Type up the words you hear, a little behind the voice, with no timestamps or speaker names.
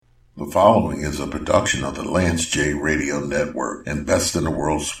The following is a production of the Lance J Radio Network and Best in the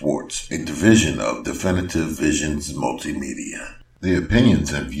World Sports, a division of Definitive Visions Multimedia. The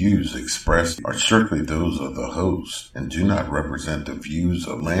opinions and views expressed are strictly those of the host and do not represent the views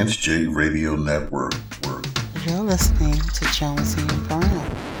of Lance J Radio Network. You're listening to Jonesy and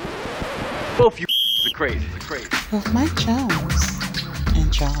Brown. Both you are crazy. With Mike Jones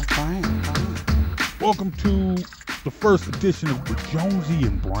and John Brown. Welcome to the first edition of the Jonesy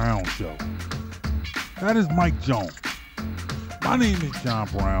and Brown Show. That is Mike Jones. My name is John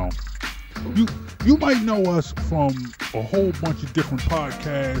Brown. You might know us from a whole bunch of different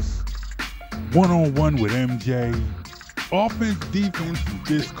podcasts. One-on-One with MJ, Offense, Defense, and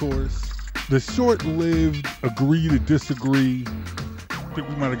Discourse, the short-lived Agree to Disagree. I think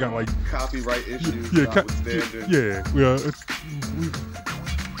we might have got like copyright issues.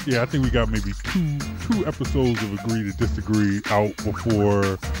 I think we got maybe two episodes of Agree to Disagree out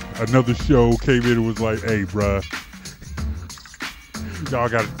before another show came in and was like, "Hey, bruh, y'all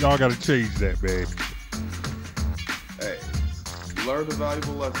got to change that, man." Hey, learn a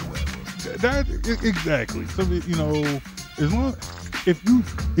valuable lesson. Exactly. So as long if you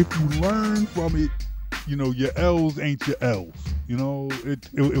learn from it, your L's ain't your L's.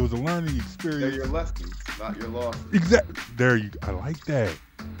 It was a learning experience. They're your lessons, not your losses. Exactly. There you. I like that.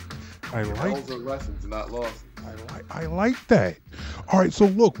 L's are lessons, not losses. I like that. All right. So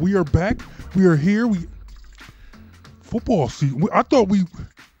look, we are back. We are here. Football season. I thought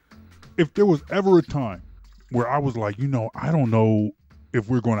if there was ever a time where I was like, I don't know if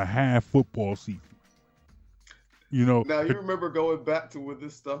we're going to have football season. Now you remember going back to when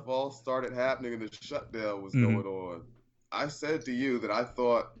this stuff all started happening and the shutdown was going on. I said to you that I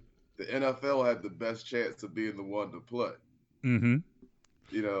thought the NFL had the best chance of being the one to play. Mm-hmm.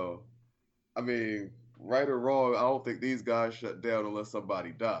 I mean, right or wrong, I don't think these guys shut down unless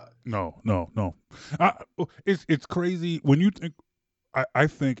somebody died. No. It's crazy when you think. I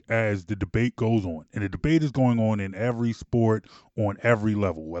think as the debate goes on, and the debate is going on in every sport on every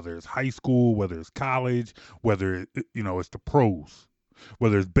level, whether it's high school, whether it's college, whether it's the pros,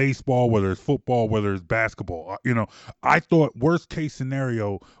 whether it's baseball, whether it's football, whether it's basketball. I thought worst case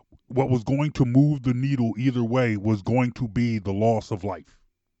scenario, what was going to move the needle either way was going to be the loss of life.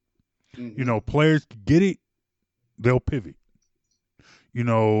 Mm-hmm. Players get it, they'll pivot.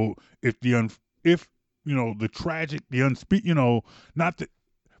 If the tragic, the not that,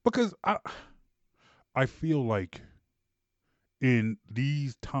 because I feel like in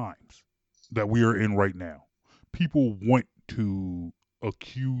these times that we are in right now, people want to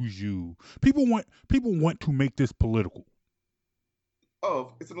accuse you. People want to make this political.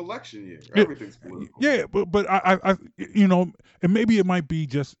 Oh, it's an election year. Everything's political. Yeah, but I and maybe it might be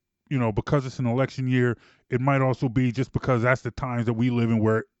just, because it's an election year, it might also be just because that's the times that we live in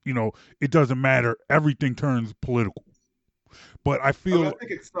where, it doesn't matter. Everything turns political. But I feel... I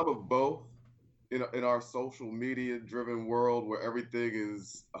think it's some of both in our social media driven world where everything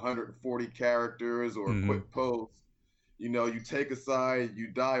is 140 characters or a quick post. You take a side, you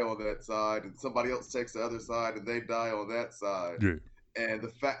die on that side, and somebody else takes the other side and they die on that side. Yeah. And the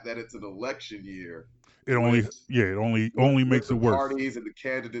fact that it's an election year... It only makes it worse. Parties and the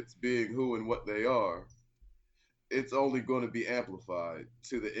candidates being who and what they are, it's only going to be amplified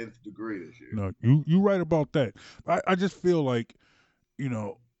to the nth degree this year. No, you right about that. I just feel like,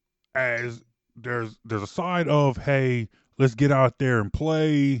 as there's a side of, hey, let's get out there and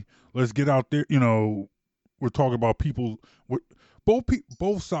play. Let's get out there. We're talking about people.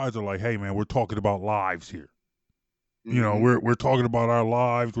 Both sides are like, hey, man, we're talking about lives here. We're talking about our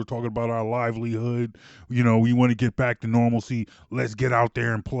lives. We're talking about our livelihood. We want to get back to normalcy. Let's get out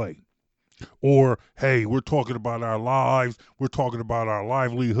there and play. Or, hey, we're talking about our lives. We're talking about our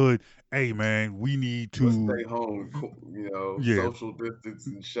livelihood. Hey, man, we need to stay home. Social distance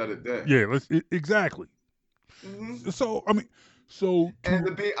and shut it down. Yeah, exactly. Mm-hmm. And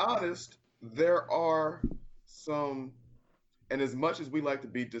to be honest, there are some. And as much as we like to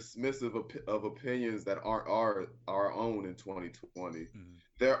be dismissive of opinions that aren't our own in 2020,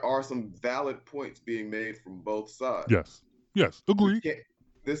 there are some valid points being made from both sides. Yes, agree.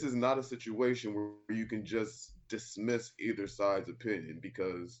 This is not a situation where you can just dismiss either side's opinion,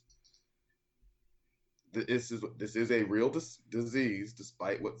 because this is a real disease,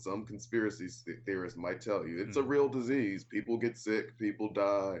 despite what some conspiracy theorists might tell you. It's a real disease. People get sick, people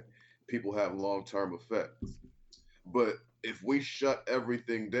die, people have long-term effects. But if we shut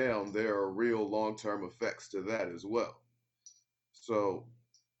everything down, there are real long-term effects to that as well. So,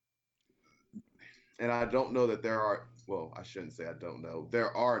 and I don't know that there are, well, I shouldn't say I don't know.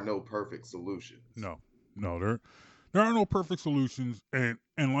 There are no perfect solutions. No, There are no perfect solutions, and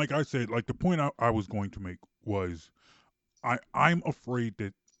like I said, like the point I was going to make was, I'm afraid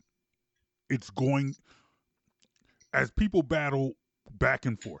that it's going, as people battle back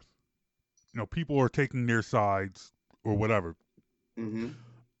and forth. People are taking their sides or whatever. Mm-hmm.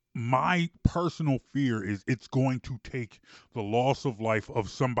 My personal fear is it's going to take the loss of life of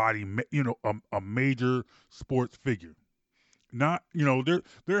somebody, a major sports figure. Not,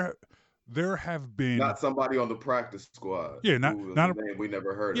 there have been, Not somebody on the practice squad. yeah, not who was not a a name we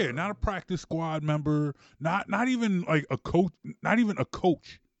never heard yeah, of. not a practice squad member, not even like a coach, not even a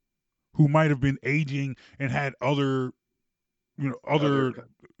coach who might have been aging and had other, other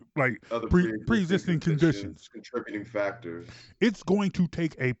like Other pre-existing conditions. contributing factors. It's going to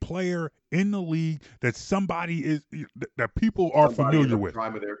take a player in the league that somebody is that people are Somebody in familiar the with.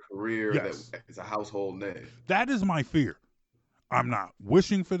 prime of their career Yes. that is a household name. That is my fear. I'm not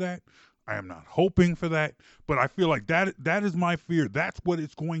wishing for that. I am not hoping for that, but I feel like that is my fear. That's what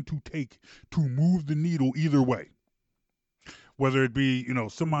it's going to take to move the needle either way. Whether it be,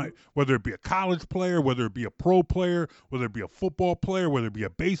 somebody, whether it be a college player, whether it be a pro player, whether it be a football player, whether it be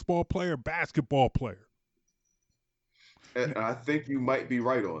a baseball player, basketball player. And I think you might be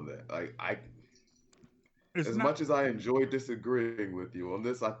right on that. Much as I enjoy disagreeing with you on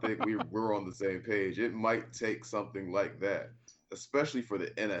this, I think we're on the same page. It might take something like that, especially for the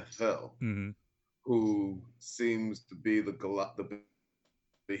NFL, Mm-hmm. who seems to be the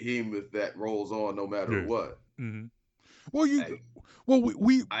behemoth that rolls on no matter what. Mm-hmm. Well,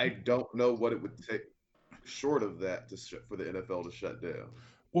 we I don't know what it would take short of that for the NFL to shut down.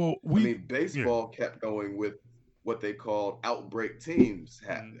 Well, baseball kept going with what they called outbreak teams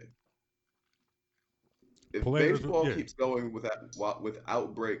happening. If baseball keeps going with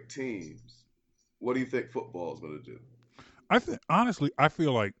outbreak teams, what do you think football is going to do? I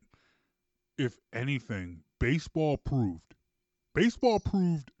feel like, if anything, baseball proved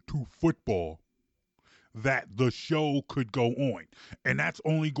to football that the show could go on, and that's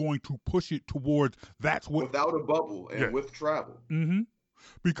only going to push it towards without a bubble and with travel. Mm-hmm.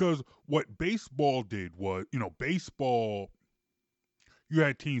 Because what baseball did was, baseball, you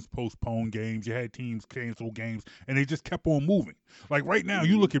had teams postpone games, you had teams cancel games, and they just kept on moving. Like right now,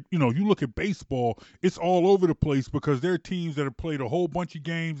 you look at baseball, it's all over the place because there are teams that have played a whole bunch of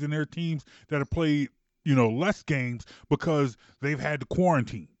games, and there are teams that have played, less games because they've had to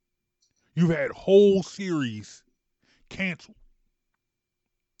quarantine. You've had whole series canceled.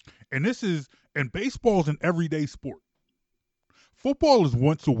 And baseball's an everyday sport. Football is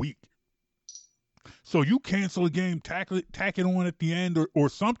once a week. So you cancel a game, tack it on at the end or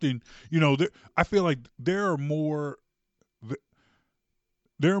something, I feel like there are more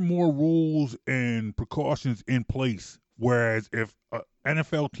rules and precautions in place. Whereas if an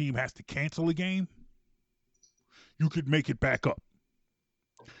NFL team has to cancel a game, you could make it back up.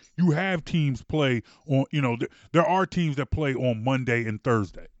 You have teams play on, there are teams that play on Monday and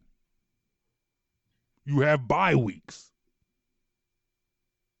Thursday. You have bye weeks.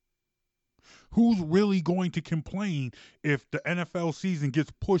 Who's really going to complain if the NFL season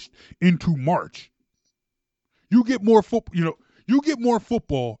gets pushed into March? You get more football, you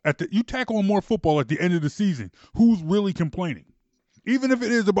tack on more football at the end of the season. Who's really complaining? Even if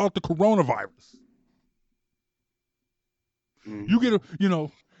it is about the coronavirus. Mm-hmm. You get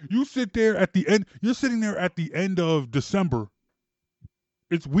you sit there at the end, you're sitting there at the end of December.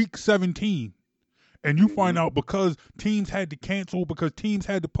 It's week 17. And you find out because teams had to cancel, because teams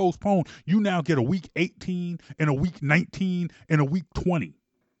had to postpone, you now get a week 18 and a week 19 and a week 20.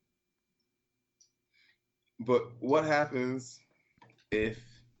 But what happens if...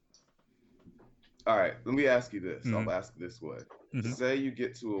 All right, let me ask you this. Mm-hmm. I'll ask it this way. Mm-hmm. Say you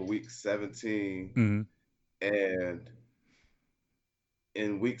get to a week 17 mm-hmm. and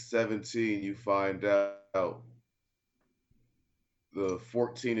in week 17 you find out the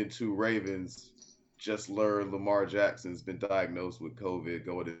 14-2 Ravens just learned Lamar Jackson's been diagnosed with COVID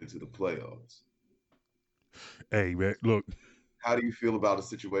going into the playoffs. Hey, man, look. How do you feel about a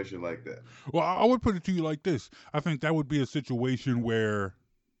situation like that? Well, I would put it to you like this. I think that would be a situation where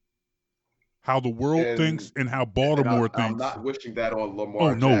how the world thinks and how Baltimore thinks. I'm not wishing that on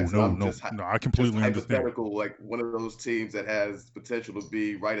Lamar Jackson. No, I completely understand. Hypothetical, like one of those teams that has potential to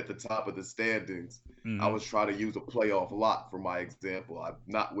be right at the top of the standings. Mm-hmm. I was trying to use a playoff lot for my example. I'm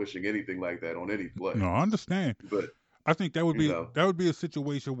not wishing anything like that on any player. No, I understand. But I think that would be a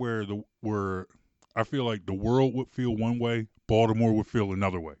situation where I feel like the world would feel one way, Baltimore would feel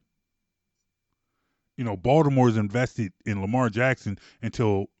another way. Baltimore is invested in Lamar Jackson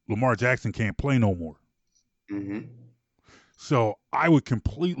until Lamar Jackson can't play no more. Mm-hmm. So I would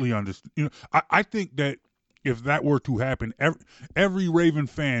completely understand. I think that if that were to happen, every Raven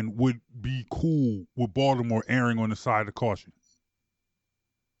fan would be cool with Baltimore erring on the side of caution.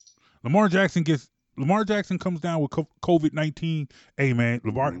 Lamar Jackson comes down with COVID-19. Hey man,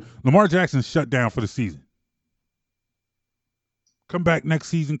 Lamar Jackson's shut down for the season. Come back next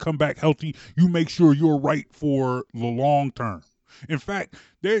season, come back healthy. You make sure you're right for the long term. In fact,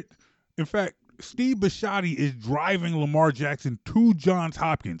 Steve Bisciotti is driving Lamar Jackson to Johns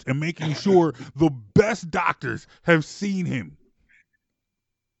Hopkins and making sure the best doctors have seen him.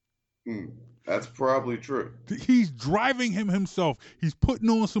 That's probably true. He's driving him himself. He's putting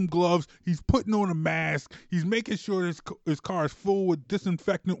on some gloves. He's putting on a mask. He's making sure his car is full with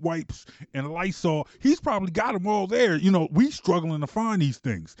disinfectant wipes and Lysol. He's probably got them all there. You know, we struggling to find these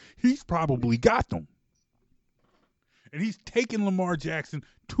things. He's probably got them. And he's taking Lamar Jackson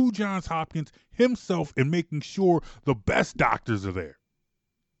to Johns Hopkins himself and making sure the best doctors are there.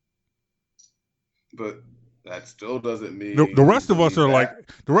 But that still doesn't mean the rest of us are that.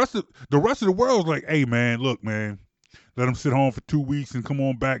 Like the rest of the world's like, hey man, look man, let him sit home for 2 weeks and come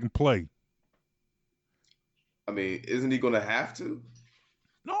on back and play. I mean, isn't he going to have to?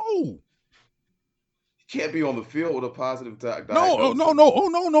 No. He can't be on the field with a positive diagnosis.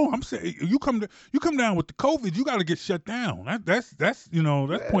 No. I'm saying you come down with the COVID, you got to get shut down. That's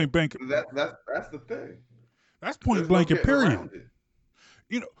point blank. That's the thing. That's point blank. Period.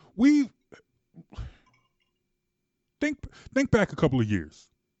 You know, we. Think back a couple of years.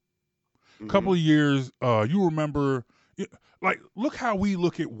 You remember, like, look how we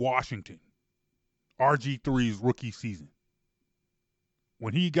look at Washington, RG3's rookie season.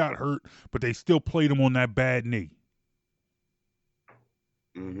 When he got hurt, but they still played him on that bad knee.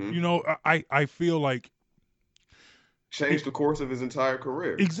 You know, I feel like changed the course of his entire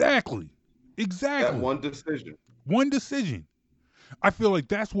career. Exactly. That one decision. I feel like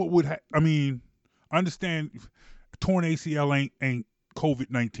that's what would I mean, I understand torn ACL ain't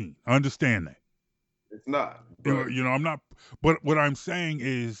COVID-19. I understand that. It's not. You know, I'm not. But what I'm saying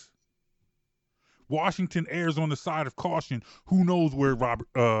is, Washington errs on the side of caution. Who knows where Robert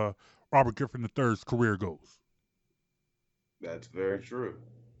Griffin III's career goes? That's very true.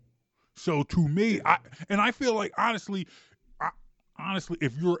 So to me, I feel like honestly,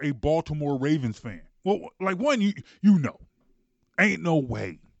 if you're a Baltimore Ravens fan, well, like one, you know, ain't no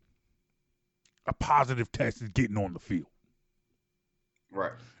way a positive test is getting on the field.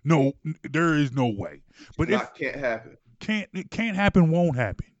 Right. No, there is no way. But can't happen. It can't happen, won't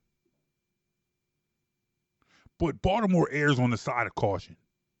happen. But Baltimore errs on the side of caution.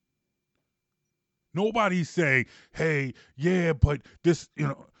 Nobody say, hey, yeah, but this, you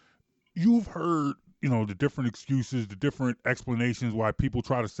know, you've heard, you know, the different excuses, the different explanations why people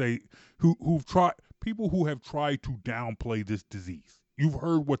try to say, people who have tried to downplay this disease. You've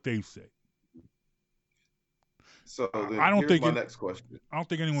heard what they've said. So then I don't think next question. I don't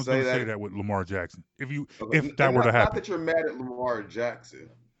think anyone's going to say that with Lamar Jackson. If that were to happen. Not that you're mad at Lamar Jackson.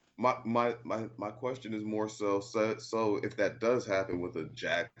 My question is more so if that does happen with a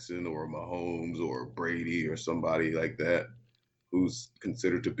Jackson or a Mahomes or a Brady or somebody like that who's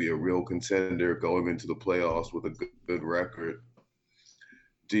considered to be a real contender going into the playoffs with a good record,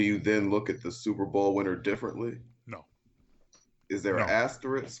 do you then look at the Super Bowl winner differently? No. Is there an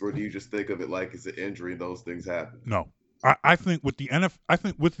asterisk, or do you just think of it like it's an injury and those things happen? No. I think with the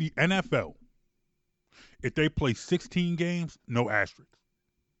NFL, if they play 16 games, no asterisk.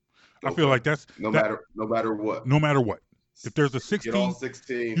 Okay. I feel like that's no matter what. No matter what. If there's a 16, you get all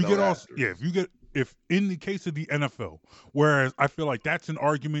 16. You get all. Yeah. If in the case of the NFL, whereas I feel like that's an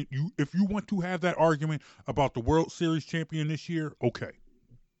argument. If you want to have that argument about the World Series champion this year, okay.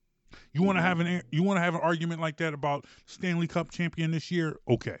 You want to have an argument like that about Stanley Cup champion this year,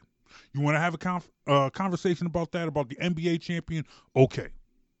 okay. You want to have a conversation about that about the NBA champion, okay.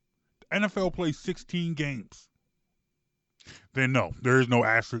 The NFL plays 16 games. Then no, there is no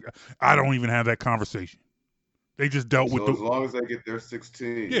asterisk. I don't even have that conversation. They just dealt with as long as they get their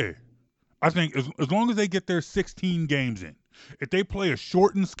 16. Yeah. I think as long as they get their 16 games in. If they play a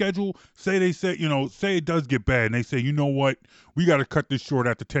shortened schedule, say it does get bad and they say, you know what, we got to cut this short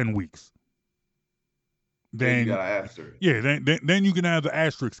after 10 weeks. Then you got to asterisk. Yeah, then you can have the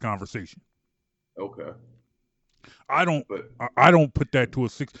asterisk conversation. Okay. I don't put that to a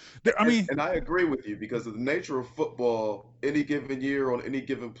 6. I mean, and I agree with you because of the nature of football. Any given year on any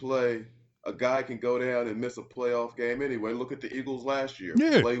given play, a guy can go down and miss a playoff game anyway. Look at the Eagles last year.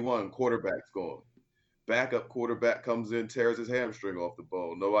 Yeah. Play one, quarterback's gone. Backup quarterback comes in, tears his hamstring off the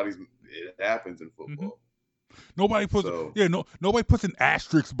ball. It happens in football. Mm-hmm. Nobody puts an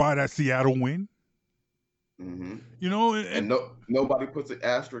asterisk by that Seattle win. Mm-hmm. You know, And nobody puts an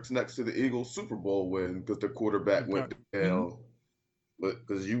asterisk next to the Eagles Super Bowl win because their quarterback went down. But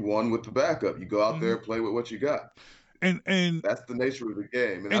because you won with the backup, you go out there and play with what you got. And that's the nature of the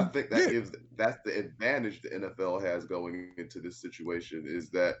game, and I think that's the advantage the NFL has going into this situation,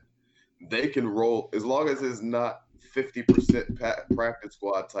 is that they can roll as long as it's not 50% practice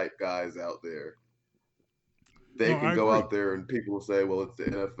squad type guys out there. They can go out there and people will say, "Well, it's the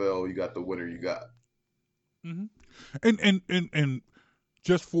NFL. You got the winner. You got." And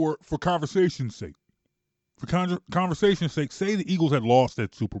just for conversation's sake, say the Eagles had lost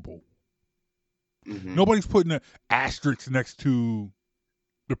that Super Bowl. Nobody's putting an asterisk next to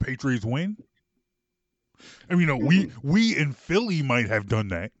the Patriots win. I mean, we in Philly might have done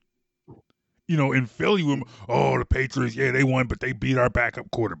that. In Philly, the Patriots, they won, but they beat our backup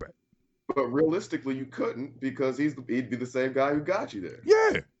quarterback. But realistically, you couldn't, because he'd be the same guy who got you there.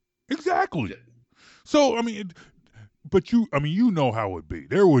 Yeah, exactly. So, I mean, but you know how it would be.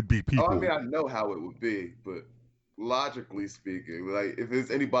 There would be people. Oh, I mean, I know how it would be, but logically speaking, like, if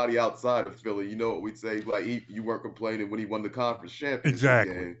there's anybody outside of Philly, you know what we'd say? Like, you weren't complaining when he won the conference championship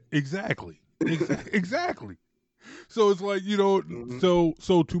game. Exactly. So it's like,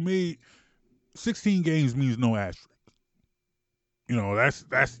 so to me, 16 games means no asterisk.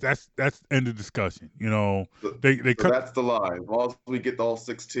 That's end of discussion. They cut. That's the line. As long as we get all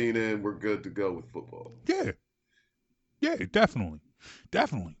 16 in, we're good to go with football. Yeah, definitely.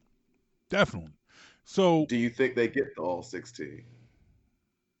 So, do you think they get all 16?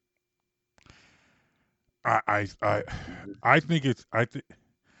 I think it's.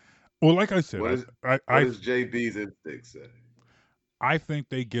 Well, like I said, what does JB's instinct say? I think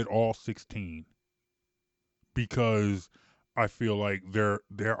they get all 16 because I feel like there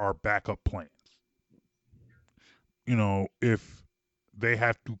are backup plans. If they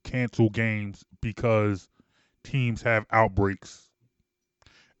have to cancel games because teams have outbreaks,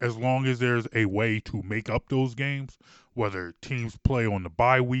 as long as there's a way to make up those games, whether teams play on the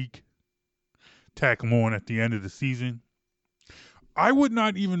bye week, tack them on at the end of the season, I would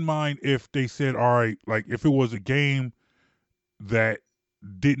not even mind if they said, all right, like if it was a game that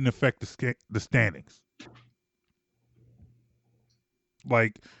didn't affect the standings.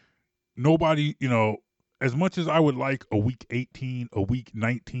 Like, nobody, as much as I would like a week 18, a week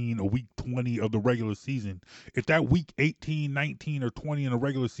 19, a week 20 of the regular season, if that week 18, 19, or 20 in the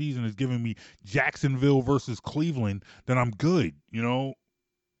regular season is giving me Jacksonville versus Cleveland, then I'm good,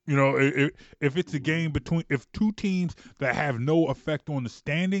 if it's a game if two teams that have no effect on the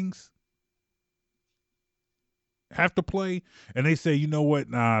standings have to play, and they say, you know what,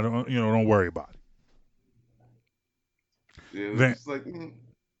 nah, don't worry about it. Yeah, it's like,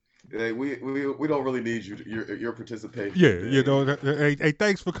 hey, we don't really need your participation. Yeah, hey,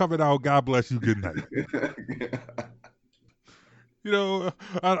 thanks for coming out. God bless you. Good night.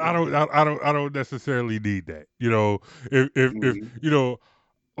 I don't necessarily need that. If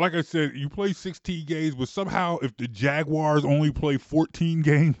like I said, you play 16 games, but somehow if the Jaguars only play 14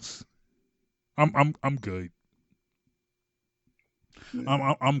 games, I'm good.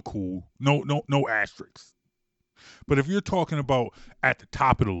 I'm cool. No asterisks. But if you're talking about at the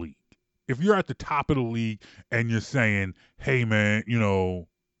top of the league, if you're at the top of the league and you're saying, hey man,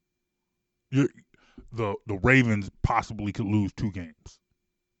 the Ravens possibly could lose 2 games.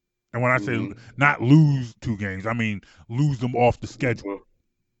 And when I say not lose 2 games, I mean lose them off the schedule.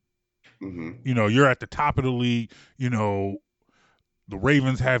 You're at the top of the league. The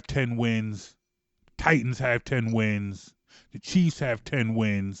Ravens have 10 wins. Titans have 10 wins. The Chiefs have 10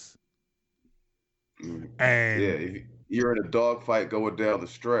 wins. And if you're in a dogfight going down the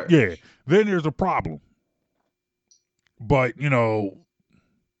stretch. Yeah, then there's a problem. But, you're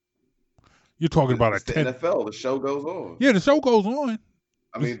talking about the NFL. The show goes on. Yeah, the show goes on.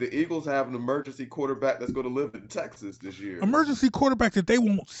 I mean, the Eagles have an emergency quarterback that's going to live in Texas this year. Emergency quarterback that they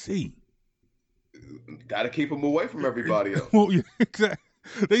won't see. Got to keep him away from everybody else. Well, yeah,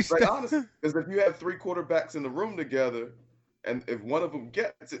 exactly. Honestly, because if you have 3 quarterbacks in the room together, and if one of them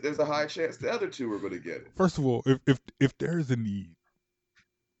gets it, there's a high chance the other 2 are going to get it. First of all, if there's a need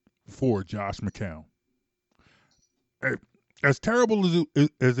for Josh McCown, as terrible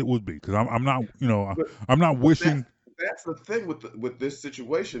as it would be, because I'm not, I'm not wishing. That's the thing with this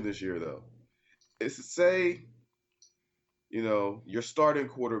situation this year, though. Is to say, your starting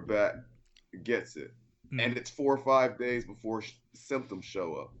quarterback gets it, and it's 4 or 5 days before symptoms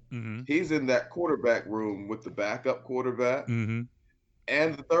show up. He's in that quarterback room with the backup quarterback and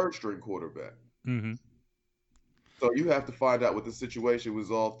the third string quarterback. So you have to find out what the situation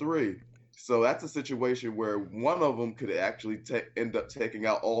was all 3. So that's a situation where one of them could actually end up taking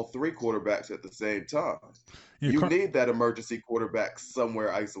out all three quarterbacks at the same time. Yeah, You need that emergency quarterback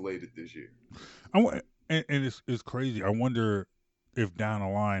somewhere isolated this year. and it's crazy. I wonder if down the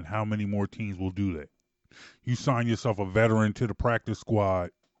line how many more teams will do that. You sign yourself a veteran to the practice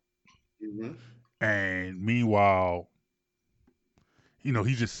squad, and meanwhile, he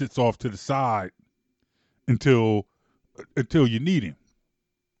just sits off to the side until you need him.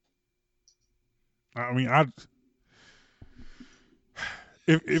 I mean,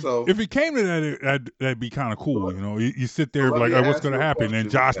 if it came to that, that'd be kind of cool. You sit there like, what's going to happen?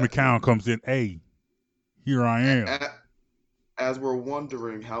 And Josh McCown comes in, hey, here I am. As we're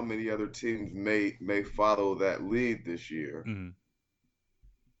wondering how many other teams may follow that lead this year,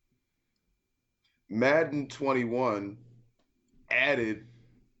 Madden 21 added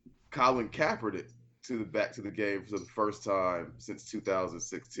Colin Kaepernick back to the game for the first time since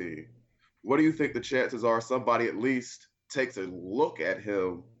 2016. What do you think the chances are somebody at least takes a look at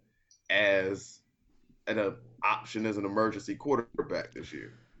him as an option as an emergency quarterback this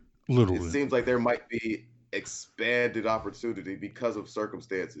year? Literally. It seems like there might be expanded opportunity because of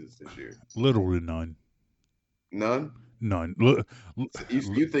circumstances this year. Literally none. None? None.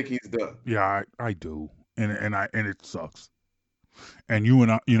 You think he's done? Yeah, I do. And it sucks. And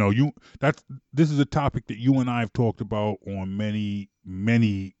this is a topic that you and I have talked about on many,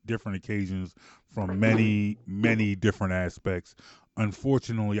 many different occasions from many, many different aspects.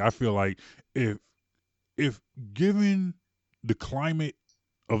 Unfortunately, I feel like if given the climate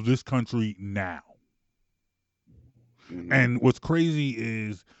of this country now, and what's crazy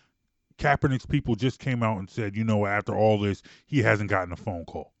is Kaepernick's people just came out and said, after all this, he hasn't gotten a phone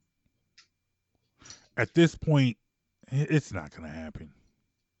call. At this point, it's not going to happen.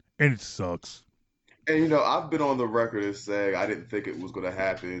 And it sucks. And, I've been on the record as saying I didn't think it was going to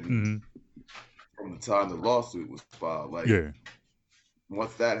happen from the time the lawsuit was filed.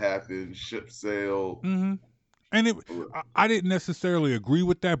 Once that happened, ship sailed. And I didn't necessarily agree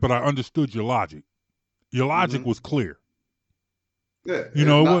with that, but I understood your logic. Your logic was clear. Yeah,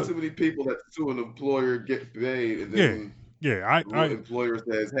 not too many people that sue an employer get paid, and then the employer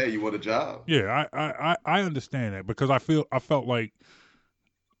says, "Hey, you want a job?" Yeah, I understand that because I felt like,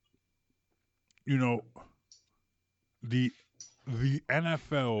 the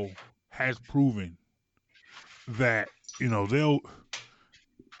NFL has proven that they'll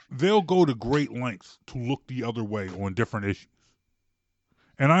go to great lengths to look the other way on different issues.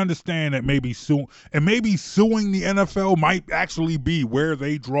 And I understand that maybe suing the NFL might actually be where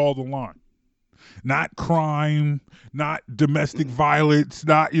they draw the line. Not crime, not domestic violence,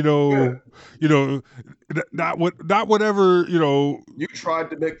 not not whatever. You tried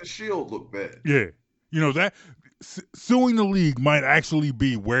to make the Shield look bad. Yeah, that suing the league might actually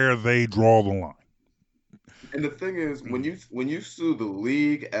be where they draw the line. And the thing is, when you sue the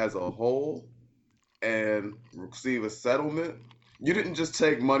league as a whole and receive a settlement, you didn't just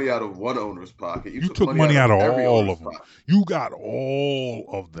take money out of one owner's pocket. You took money out of all of them. You got all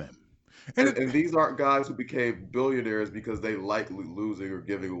of them. And these aren't guys who became billionaires because they like losing or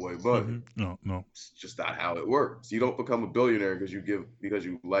giving away money. No. It's just not how it works. You don't become a billionaire because you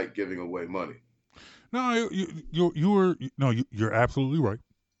like giving away money. No, you're absolutely right.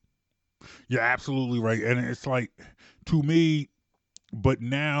 You're absolutely right. And it's like, to me, but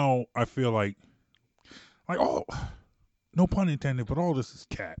now I feel like no pun intended, but all this is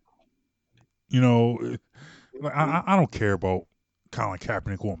cap. I don't care about Colin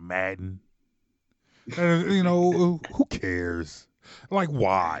Kaepernick on Madden. Who cares? Like,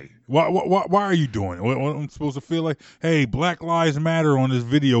 why? Why are you doing it? What I'm supposed to feel like? Hey, Black Lives Matter on this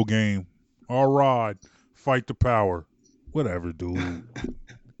video game. All right, fight the power. Whatever, dude.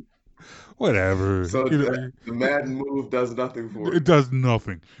 Whatever. So the Madden move does nothing for it. It does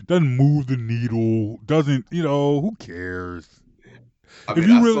nothing. Doesn't move the needle. Doesn't, who cares? I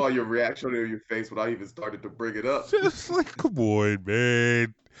mean, saw your reaction on your face when I even started to bring it up. Just like, come on,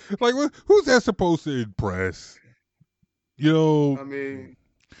 man. Like, who's that supposed to impress? I mean,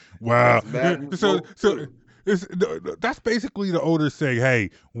 wow. So that's basically the owner saying, hey,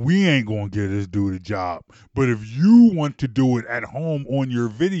 we ain't going to get this dude a job. But if you want to do it at home on your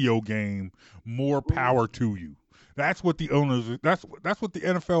video game, more power to you. That's what the owners, that's what the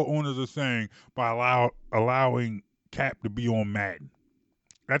NFL owners are saying by allowing Cap to be on Madden.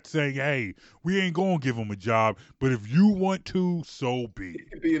 That's saying, hey, we ain't going to give him a job, but if you want to, so be it. He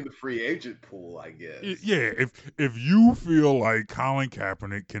could be in the free agent pool, I guess. Yeah, if you feel like Colin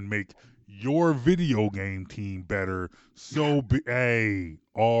Kaepernick can make your video game team better, so be, hey,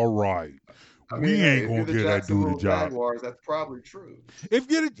 all right. I mean, we hey, ain't if gonna you're the get that dude a Jacksonville job. Jaguars, that's probably true. If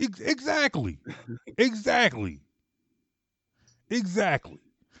you're exactly, exactly. Exactly.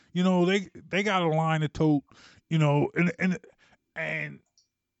 You know, they got a line of tote, you know, and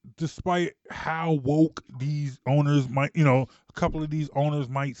despite how woke these owners might, you know, a couple of these owners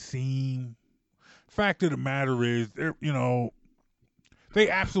might seem, fact of the matter is they're, you know, they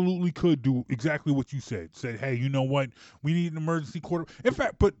absolutely could do exactly what you said. Said, hey, you know what? We need an emergency quarterback. In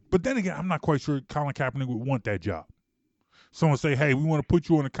fact, but then again, I'm not quite sure Colin Kaepernick would want that job. Someone say, "Hey, we want to put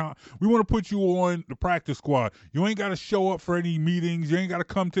you on we want to put you on the practice squad. You ain't got to show up for any meetings. You ain't got to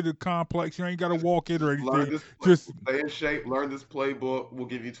come to the complex. You ain't got to walk it or anything. Just stay in shape. Learn this playbook. We'll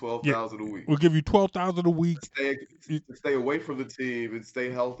give you $12,000 a week. We'll give you $12,000 a week. Stay away from the team and stay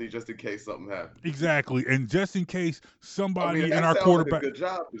healthy just in case something happens. Exactly, and just in case somebody in our quarterback. Like a good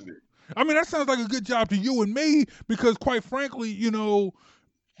job to me. I mean, that sounds like a good job to you and me because, quite frankly, you know,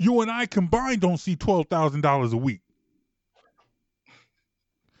 you and I combined don't see $12,000 a week.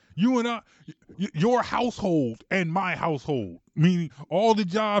 You and I, your household and my household, meaning all the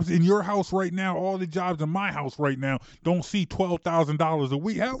jobs in your house right now, all the jobs in my house right now, don't see $12,000 a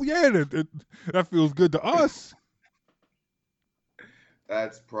week. Hell yeah, that feels good to us.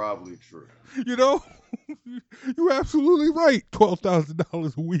 That's probably true. You know, you're absolutely right.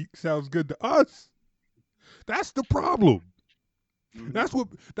 $12,000 a week sounds good to us. That's the problem. Mm-hmm.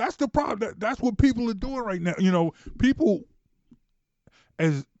 That's the problem. That's what people are doing right now. You know, people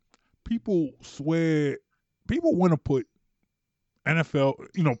swear, people want to put NFL,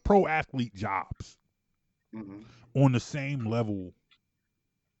 you know, pro athlete jobs on the same level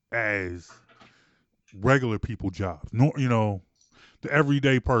as regular people jobs. No, you know, the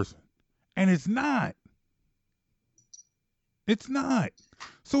everyday person. And it's not. It's not.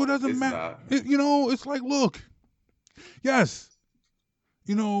 So it doesn't matter. You know, it's like, look, yes,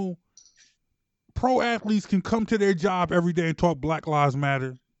 you know, pro athletes can come to their job every day and talk Black Lives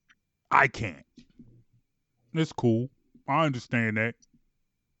Matter. I can't. It's cool. I understand that.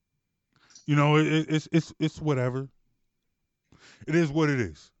 You know, it's whatever. It is what it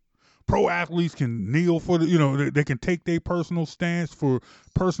is. Pro athletes can kneel for the, you know, they can take their personal stance for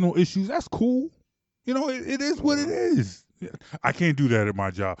personal issues. That's cool. You know, it is what it is. I can't do that at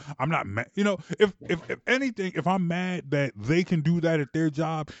my job. I'm not mad. You know, if anything, if I'm mad that they can do that at their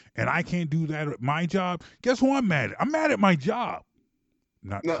job and I can't do that at my job, guess who I'm mad at? I'm mad at my job.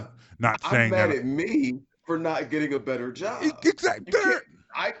 Not saying I'm mad that at me for not getting a better job. Exactly.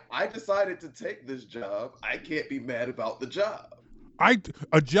 I decided to take this job. I can't be mad about the job.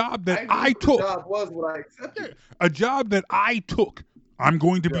 A job that I took. The job was what I accepted. A job that I took. I'm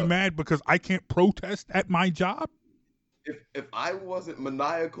going to be mad because I can't protest at my job. If I wasn't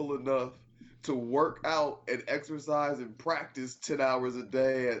maniacal enough to work out and exercise and practice 10 hours a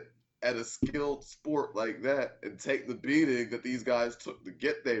day at a skilled sport like that and take the beating that these guys took to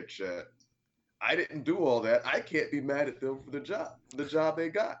get their check, I didn't do all that. I can't be mad at them for the job they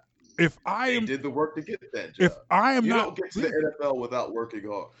got. They did the work to get that job. You don't get to the NFL without working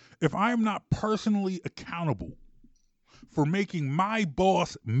hard. If I am not personally accountable for making my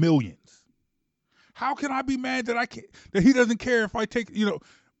boss millions, how can I be mad that he doesn't care if I take, you know,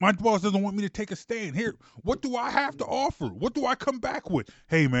 my boss doesn't want me to take a stand. Here, what do I have to offer? What do I come back with?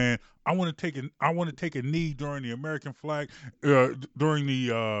 Hey man, I want to take a knee during the American flag, during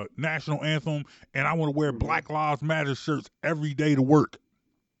the national anthem, and I want to wear Black Lives Matter shirts every day to work.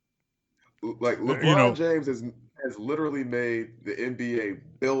 Like LeBron James has literally made the NBA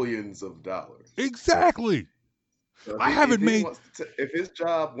billions of dollars. Exactly. So if his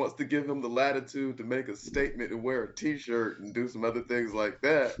job wants to give him the latitude to make a statement and wear a T-shirt and do some other things like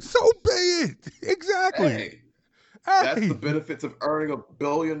that, so be it. Exactly. Hey, that's the benefits of earning $1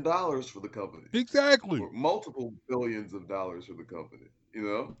 billion for the company. Exactly. Or multiple billions of dollars for the company. You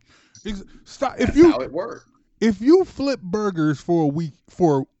know. Stop. That's how it works. If you flip burgers for a week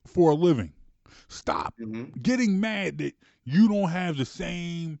for a living, stop getting mad that you don't have the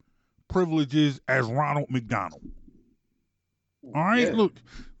same privileges as Ronald McDonald. All right, yeah.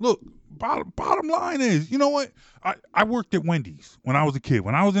 Look. Bottom line is, you know what? I worked at Wendy's when I was a kid.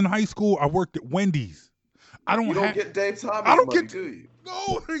 When I was in high school, I worked at Wendy's. You don't get Dave Thomas money, do you?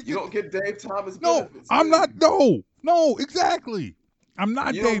 No, you don't get Dave Thomas No, benefits. I'm not. No, exactly. I'm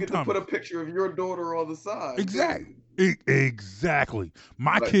not Dave Thomas. You don't get to put a picture of your daughter on the side. Exactly. Exactly.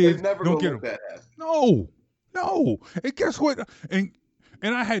 My kids don't get that. No. And guess what? And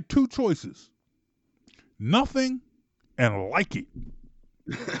I had two choices: nothing and like it.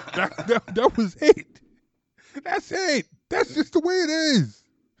 That was it. That's it. That's just the way it is.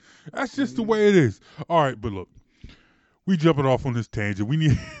 That's just the way it is. All right, but look, we jumping off on this tangent.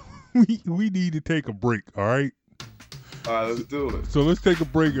 We we need to take a break. All right. All right, let's do it. So let's take a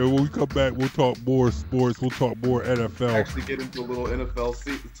break, and when we come back, we'll talk more sports. We'll talk more NFL. Actually, get into a little NFL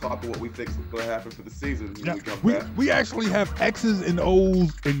talk of what we think is going to happen for the season when we come back. We actually have X's and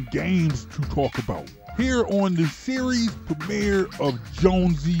O's and games to talk about here on the series premiere of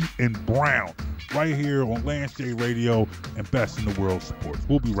Jonesy and Brown, right here on Lance J Radio and Best in the World Sports.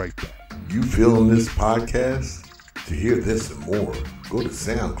 We'll be right back. You feeling this podcast? To hear this and more, go to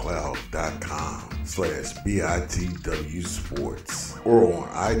soundcloud.com/BITW Sports or on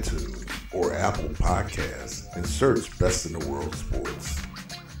iTunes or Apple Podcasts and search Best in the World Sports.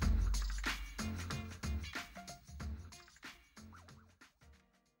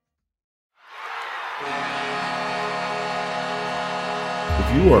 If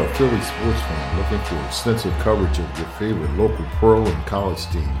you are a Philly sports fan looking for extensive coverage of your favorite local pro and college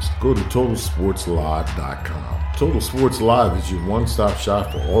teams, go to TotalSportsLive.com. Total Sports Live is your one-stop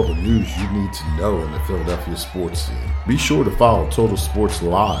shop for all the news you need to know in the Philadelphia sports scene. Be sure to follow Total Sports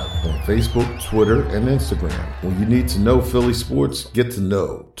Live on Facebook, Twitter, and Instagram. When you need to know Philly sports, get to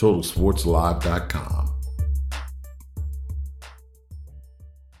know TotalSportsLive.com.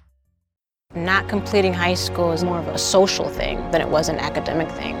 Not completing high school is more of a social thing than it was an academic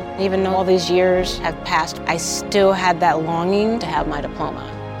thing. Even though all these years have passed, I still had that longing to have my diploma.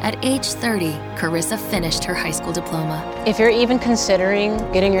 At age 30, Carissa finished her high school diploma. If you're even considering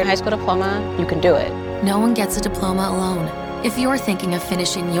getting your high school diploma, you can do it. No one gets a diploma alone. If you're thinking of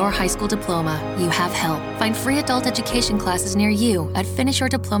finishing your high school diploma, you have help. Find free adult education classes near you at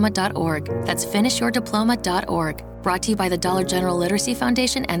finishyourdiploma.org. That's finishyourdiploma.org. Brought to you by the Dollar General Literacy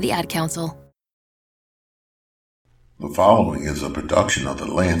Foundation and the Ad Council. The following is a production of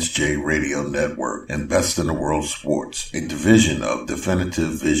the Lance J Radio Network and Best in the World Sports, a division of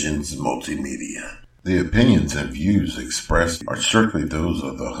Definitive Visions Multimedia. The opinions and views expressed are strictly those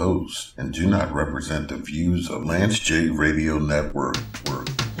of the host and do not represent the views of Lance J Radio Network.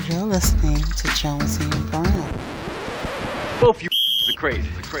 You're listening to Jonesy and Brown Both you are crazy.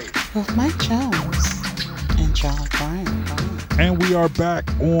 with Mike Jones and John Brown. And we are back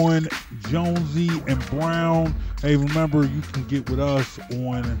on Jonesy and Brown. Hey, remember, you can get with us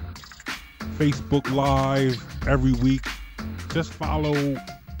on Facebook Live every week. Just follow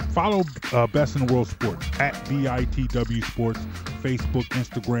Best in the World Sports at BITW Sports, Facebook,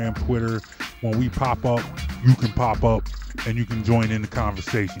 Instagram, Twitter. When we pop up, you can pop up and you can join in the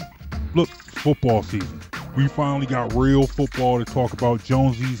conversation. Look, it's football season. We finally got real football to talk about.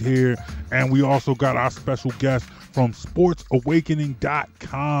 Jonesy's here, and we also got our special guest from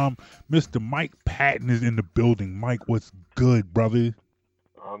SportsAwakening.com. Mr. Mike Patton is in the building. Mike, what's good, brother?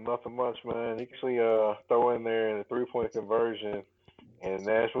 Nothing much, man. You can actually throw in there the three-point conversion and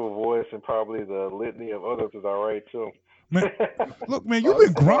Nashville voice and probably the litany of others is all right, too. Man, look, man, you've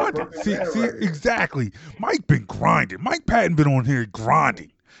been grinding. See, exactly. Mike been grinding. Mike Patton been on here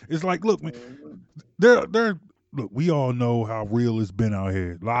grinding. It's like, look, man, look, we all know how real it's been out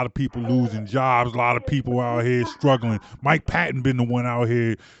here. A lot of people losing jobs, a lot of people out here struggling. Mike Patton been the one out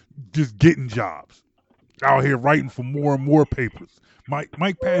here just getting jobs, out here writing for more and more papers. Mike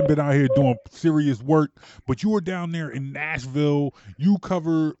Patton been out here doing serious work, but you were down there in Nashville. You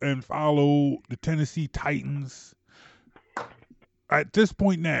cover and follow the Tennessee Titans. At this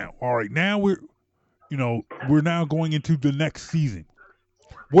point now, all right, now we're now going into the next season.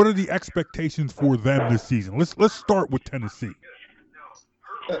 What are the expectations for them this season? Let's start with Tennessee.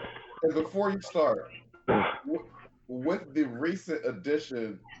 And before you start, with the recent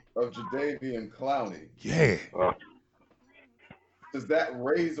addition of Jadeveon Clowney, Yeah. does that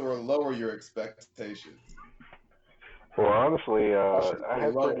raise or lower your expectations? Well, honestly, I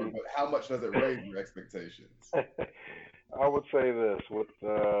have lower, pretty... but how much does it raise your expectations? I would say this with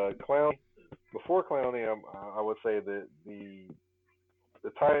Clowney. Before Clowney, I would say that the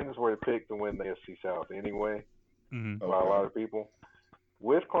Titans were the pick to win the AFC South anyway, by a lot of people.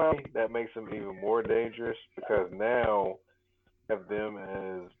 With Clowney, that makes them even more dangerous because now have them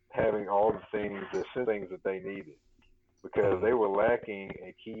as having all the things that they needed. Because they were lacking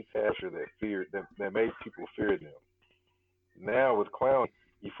a key passer that made people fear them. Now with Clowney,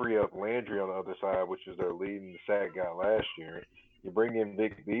 you free up Landry on the other side, which is their leading sack guy last year. You bring in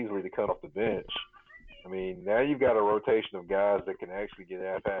Vic Beasley to come off the bench. I mean, now you've got a rotation of guys that can actually get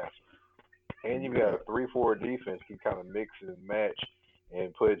at passer. And you've got a 3-4 defense you can kind of mix and match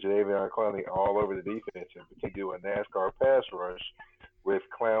and put Jadeveon Clowney all over the defense and particularly do a NASCAR pass rush with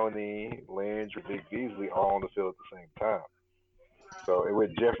Clowney, Landry, Vic Beasley all on the field at the same time. So it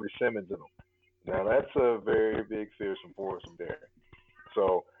with Jeffrey Simmons in them. Now that's a very big fearsome foursome there.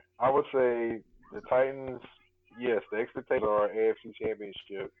 So I would say the Titans, yes, the expectations are AFC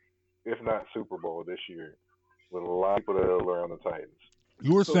Championship. if not Super Bowl this year, with a lot of people that are around the Titans.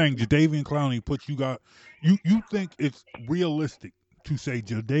 You were saying Jadeveon Clowney puts you guys. You think it's realistic to say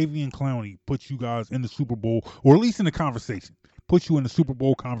Jadeveon Clowney puts you guys in the Super Bowl, or at least in the conversation, puts you in the Super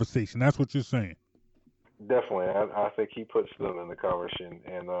Bowl conversation. That's what you're saying. Definitely, I think he puts them in the conversation,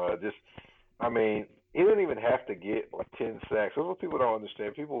 and he didn't even have to get like 10 sacks. That's what people don't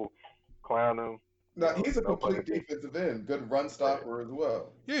understand. People clown him. No, he's a complete defensive end, good run stopper as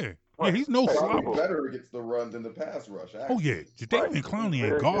well. Yeah, he's no slouch. Better against the run than the pass rush. Actually. Oh yeah, Jadeveon Clowney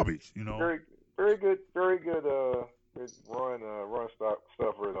ain't garbage. Good, very good run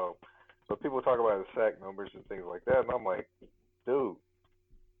stuffer though. So people talk about the sack numbers and things like that, and I'm like, dude,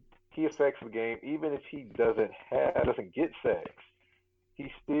 he affects the game even if he doesn't get sacks.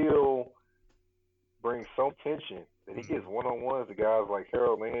 He still brings some tension that he gets one-on-ones to guys like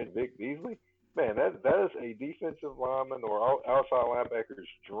Harold Land, Vic Beasley. Man, that is a defensive lineman or outside linebacker's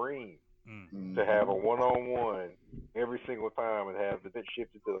dream to have a one-on-one every single time and have the bench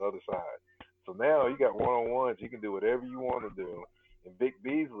shifted to the other side. So now you got one-on-ones. You can do whatever you want to do. And Vic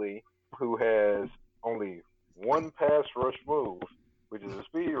Beasley, who has only one pass rush move, which is a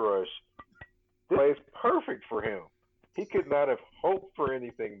speed rush, plays perfect for him. He could not have hoped for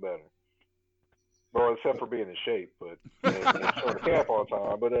anything better. Well, except for being in shape, but showing the camp all the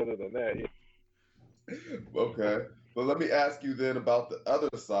time. But other than that, yeah. Okay. But let me ask you then about the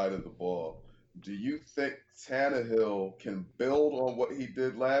other side of the ball. Do you think Tannehill can build on what he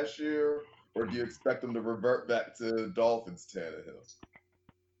did last year, or do you expect him to revert back to Dolphins Tannehill?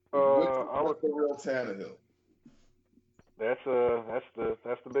 What's the real Tannehill? That's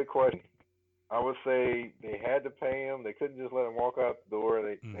the big question. I would say they had to pay him. They couldn't just let him walk out the door.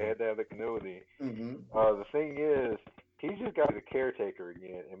 They had to have the continuity. The thing is, he's just got to be the caretaker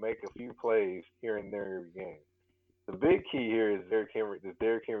again and make a few plays here and there every game. The big key here is Derrick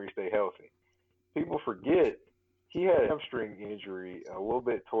Henry stay healthy. People forget he had a hamstring injury a little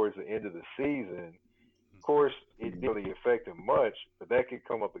bit towards the end of the season. Of course, it didn't really affect him much, but that could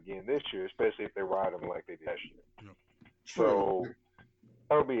come up again this year, especially if they ride him like they did last year. So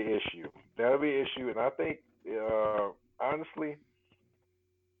that'll be an issue. And I think, honestly,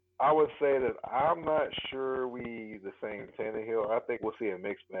 I would say that I'm not sure the same Tannehill. I think we'll see a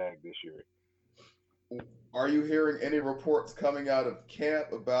mixed bag this year. Are you hearing any reports coming out of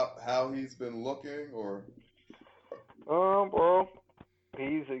camp about how he's been looking, or? Well,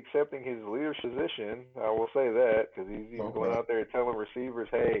 he's accepting his leadership position. I will say that because he's going out there telling receivers,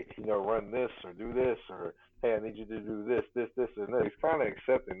 "Hey, run this or do this," or "Hey, I need you to do this, and that." He's kind of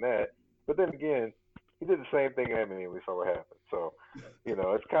accepting that. But then again, he did the same thing at me, and we saw what happened. So,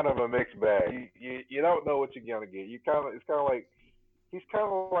 it's kind of a mixed bag. You don't know what you're gonna get. He's kind of like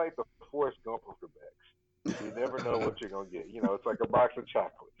the Forrest Gump of the backs. You never know what you're gonna get. It's like a box of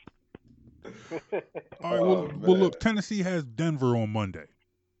chocolates. All right. Well, look, Tennessee has Denver on Monday.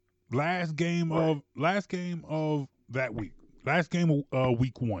 Last game of that week. Last game of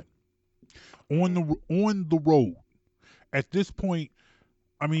week 1. On the road. At this point,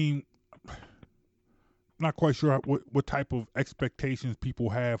 I mean, not quite sure what type of expectations people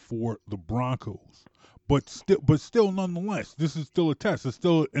have for the Broncos. But still, nonetheless, this is still a test. It's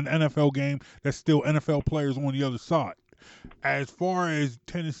still an NFL game. That's still NFL players on the other side. As far as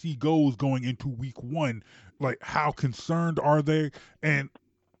Tennessee goes going into week 1, like how concerned are they? And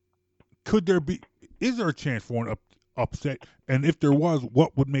is there a chance for an upset? And if there was,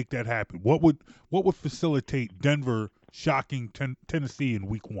 what would make that happen? What would facilitate Denver shocking Tennessee in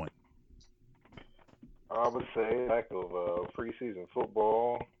week 1? I would say lack of preseason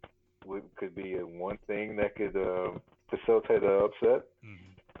football could be one thing that could facilitate an upset.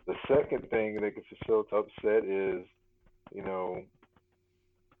 The second thing that could facilitate upset is,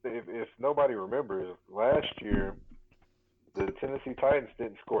 if nobody remembers, last year the Tennessee Titans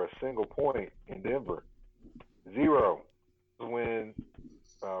didn't score a single point in Denver. 0. When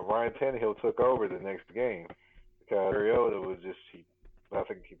Ryan Tannehill took over the next game, because Mariota was just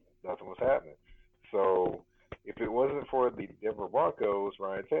nothing was happening. So if it wasn't for the Denver Broncos,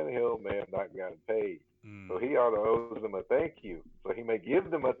 Ryan Tannehill may have not gotten paid. So he ought to owe them a thank you. So he may give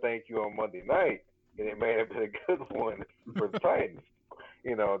them a thank you on Monday night, and it may have been a good one for the Titans.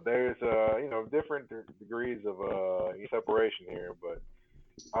 There's different degrees of separation here, but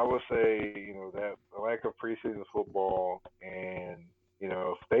I would say that lack of preseason football, and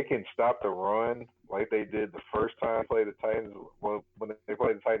if they can stop the run like they did the first time they played the Titans, when they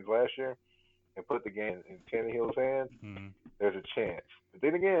played the Titans last year, and put the game in Tannehill's hands, there's a chance. But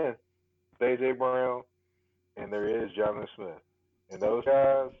then again, A.J. Brown, and there is Jonathan Smith, and those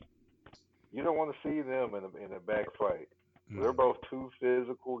guys, you don't want to see them in a back fight. They're both two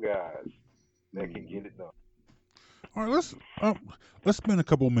physical guys that can get it done. All right, let's spend a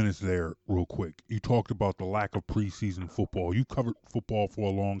couple minutes there real quick. You talked about the lack of preseason football. You covered football for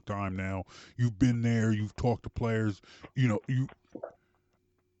a long time now. You've been there. You've talked to players.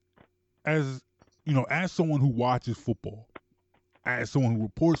 As someone who watches football, as someone who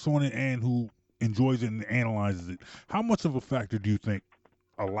reports on it and who enjoys it and analyzes it, how much of a factor do you think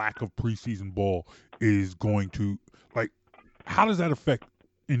a lack of preseason ball is going to, like, how does that affect,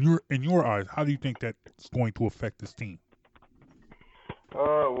 in your eyes, how do you think that's going to affect this team?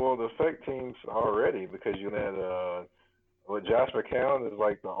 Well, it affect teams already because you had Josh McCown is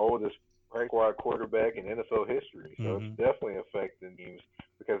like the oldest rank squad quarterback in NFL history, so it's definitely affecting teams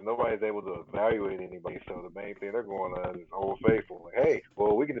because nobody's able to evaluate anybody. So the main thing they're going on is Old Faithful. Like, hey,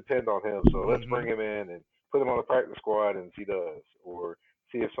 well, we can depend on him, so let's bring him in and put him on the practice squad and see does, or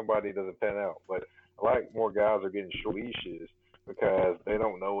see if somebody doesn't pan out. But a lot more guys are getting short leashes because they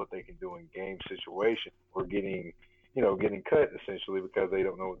don't know what they can do in game situations, or getting cut essentially because they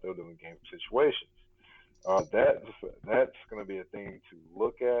don't know what they'll do in game situations. That's going to be a thing to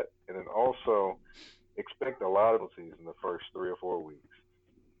look at, and then also expect a lot of penalties in the first 3 or 4 weeks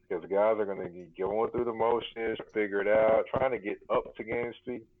because guys are going to be going through the motions, figure it out, trying to get up to game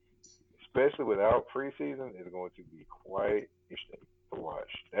speed, especially without preseason, is going to be quite interesting to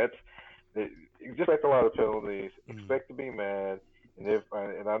watch. Expect a lot of penalties, expect to be mad,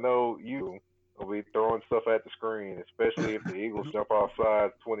 and I know you will be throwing stuff at the screen, especially if the Eagles jump off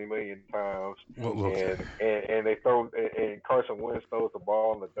sides 20 million times, and they throw, and Carson Wentz throws the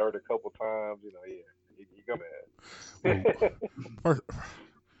ball in the dirt a couple times. You go mad. Well,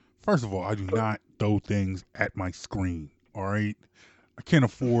 first of all, I do not throw things at my screen. All right, I can't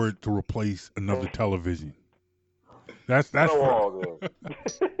afford to replace another television. That's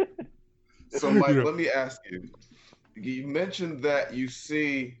So, Mike, let me ask you. You mentioned that you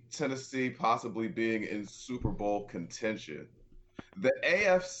see Tennessee possibly being in Super Bowl contention. The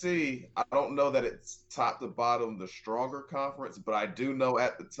AFC, I don't know that it's top to bottom the stronger conference, but I do know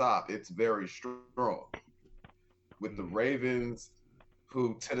at the top it's very strong. With the Ravens,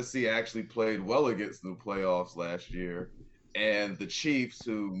 who Tennessee actually played well against in the playoffs last year, and the Chiefs,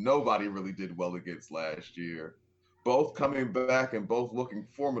 who nobody really did well against last year, both coming back and both looking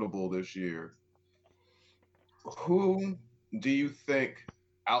formidable this year. Who do you think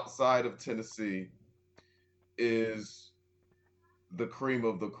outside of Tennessee is the cream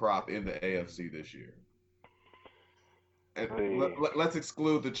of the crop in the AFC this year? And let's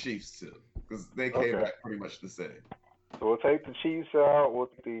exclude the Chiefs too, because they came back pretty much the same. So we'll take the Chiefs out. We'll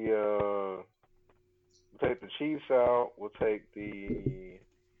take the Chiefs out. We'll take the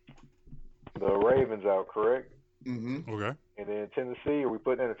Ravens out, correct? Mm-hmm. Okay. And then Tennessee, are we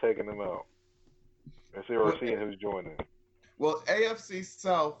putting in or taking them out? And see, we're seeing who's joining. Well, AFC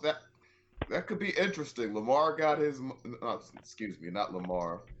South, that could be interesting. Lamar got his, not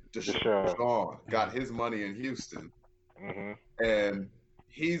Lamar, Deshaun got his money in Houston, and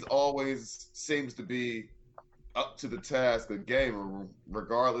he's always seems to be up to the task of game,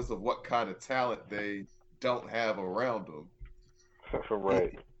 regardless of what kind of talent they don't have around them.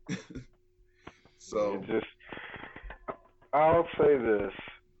 Right. So, I'll say this.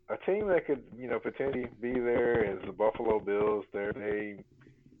 A team that could, potentially be there is the Buffalo Bills. They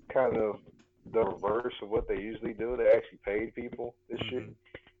kind of the reverse of what they usually do. They actually paid people this year,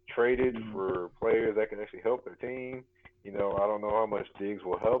 traded for players that can actually help their team. I don't know how much Diggs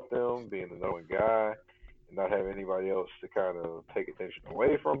will help them, being the number one guy, and not have anybody else to kind of take attention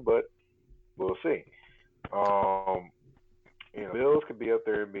away from, but we'll see. Bills could be up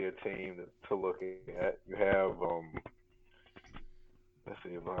there and be a team to look at. You have let's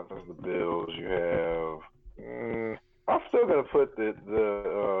see, about the Bills. You have. I'm still gonna put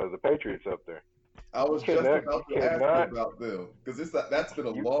the Patriots up there. I was just about to ask you about them because that's been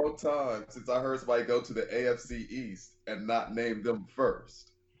a long time since I heard somebody go to the AFC East and not name them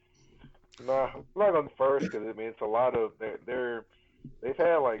first. Nah, I'm not on first because it's a lot of they've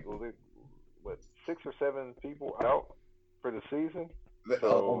had like 6 or 7 people out for the season.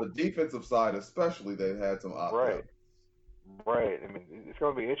 On the defensive side, especially, they've had some opt-outs. Right. It's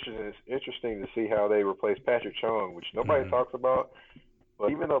going to be interesting to see how they replace Patrick Chung, which nobody talks about.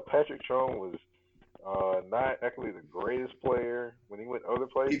 But even though Patrick Chung was not actually the greatest player when he went other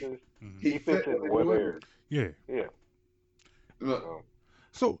places, he fits in well there. Yeah.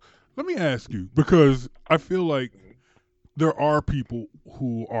 So let me ask you, because I feel like there are people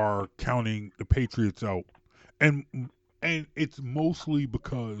who are counting the Patriots out, and it's mostly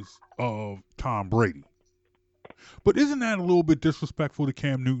because of Tom Brady. But isn't that a little bit disrespectful to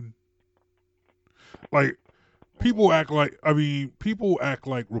Cam Newton? Like, people act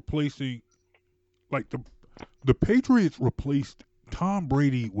like replacing, like the Patriots replaced Tom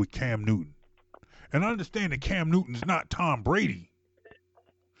Brady with Cam Newton. And I understand that Cam Newton's not Tom Brady,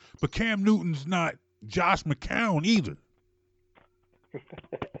 but Cam Newton's not Josh McCown either.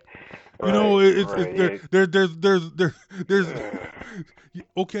 You know, there's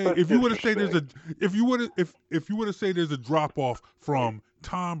okay. If you were to say there's a drop off from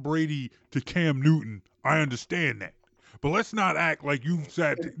Tom Brady to Cam Newton, I understand that. But let's not act like you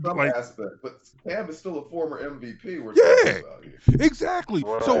said some like aspect. But Cam is still a former MVP. We're yeah, about here. Exactly.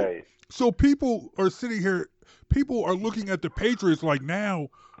 Right. So people are sitting here. People are looking at the Patriots like now,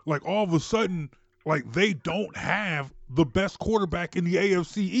 like all of a sudden, like they don't have the best quarterback in the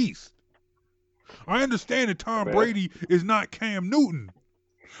AFC East. I understand that Tom Brady is not Cam Newton,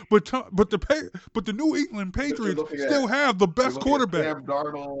 but the New England Patriots still have the best quarterback. Cam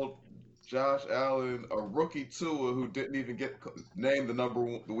Darnold, Josh Allen, a rookie Tua who didn't even get named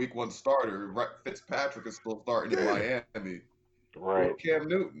the week 1 starter. Fitzpatrick is still starting in Miami. Right. Cam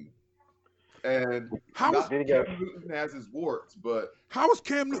Newton. And Cam Newton has his warts, but how is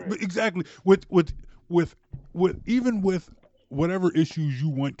Cam Newton exactly with even with whatever issues you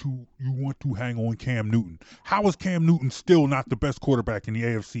want to hang on Cam Newton? How is Cam Newton still not the best quarterback in the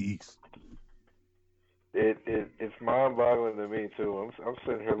AFC East? It's mind-boggling to me too. I'm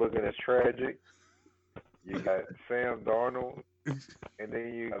sitting here looking at tragic. You got Sam Darnold, and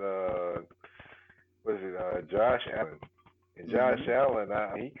then you got Josh Allen. And Josh Allen,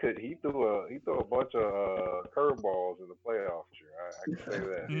 he threw a bunch of curveballs in the playoffs this year. I can say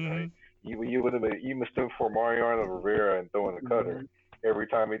that. Mm-hmm. You would have been mistook for Mariano Rivera and throwing a cutter every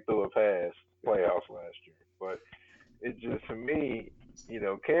time he threw a pass playoffs last year. But it just, to me, you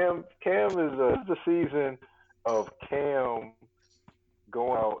know, Cam is the season of Cam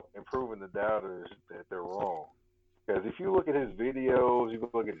going out and proving the doubters that they're wrong. Because if you look at his videos, you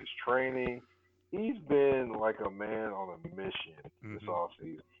look at his training, he's been like a man on a mission this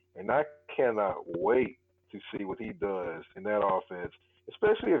offseason. And I cannot wait to see what he does in that offense,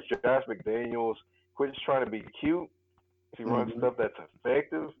 especially if Josh McDaniels quits trying to be cute. He runs stuff that's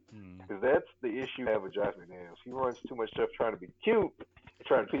effective, because that's the issue I have with Josh McDaniels. He runs too much stuff trying to be cute,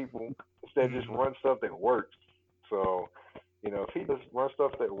 trying to people, instead of just run stuff that works. So, you know, if he just runs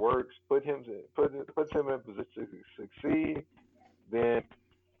stuff that works, puts him in position to succeed, then,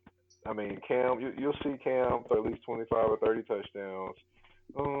 I mean, Cam, you'll see Cam for at least 25 or 30 touchdowns,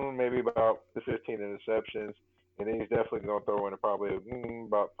 maybe about 15 interceptions, and then he's definitely going to throw in probably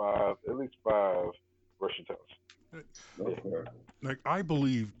about at least five rushing touchdowns. Like, I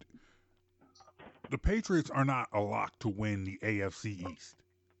believed the Patriots are not a lock to win the AFC East.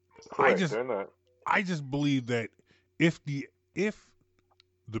 Correct, they're not. I just believe that if the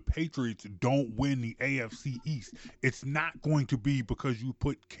Patriots don't win the AFC East, it's not going to be because you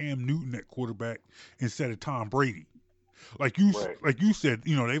put Cam Newton at quarterback instead of Tom Brady. Like you said,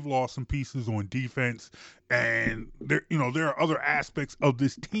 you know, they've lost some pieces on defense, and there are other aspects of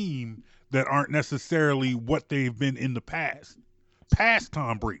this team that aren't necessarily what they've been in the past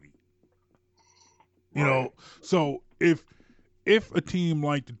Tom Brady. You know, so if a team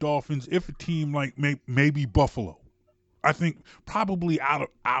like the Dolphins, if a team like maybe Buffalo, I think probably out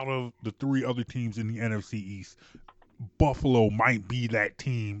of the three other teams in the NFC East, Buffalo might be that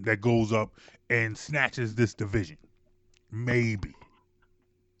team that goes up and snatches this division. Maybe.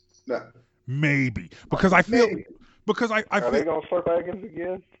 No. Maybe. Because I feel because I Are feel, they gonna start Baggins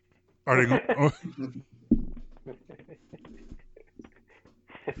again? Are they going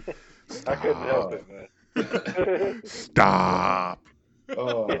I couldn't help it, man. Stop.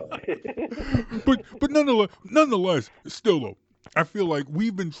 But nonetheless, still though, I feel like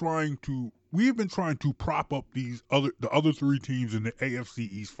we've been trying to prop up the other three teams in the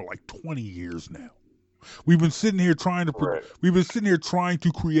AFC East for like 20 years now. We've been sitting here trying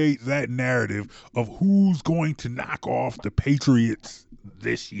to create that narrative of who's going to knock off the Patriots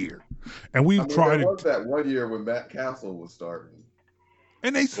this year, and we've tried. There was that one year when Matt Castle was starting.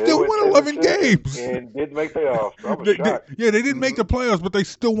 And they still won 11 games. And didn't make playoffs. They didn't make the playoffs, but they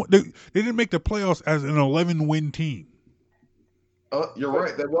still they didn't make the playoffs as an 11-win team. You're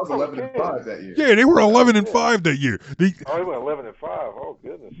right. That was 11-5 that year. Yeah, they were 11-5 that year. They went 11-5. Oh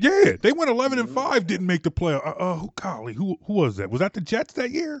goodness. Yeah, they went 11-5. Didn't make the playoffs. Who was that? Was that the Jets that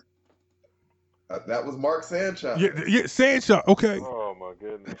year? That was Mark Sanchez. Yeah, Sanchez. Okay. Oh my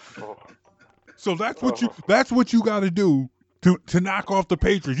goodness. Oh. So that's what you got to do. To knock off the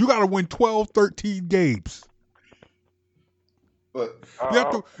Patriots, you got to win 12, 13 games. But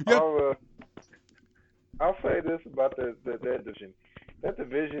I'll say this about that division: that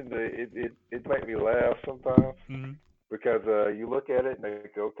division, it make me laugh sometimes because you look at it and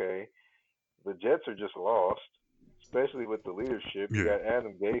think, okay, the Jets are just lost, especially with the leadership. You got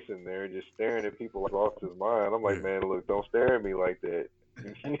Adam Gase in there just staring at people like lost his mind. I'm like, man, look, don't stare at me like that.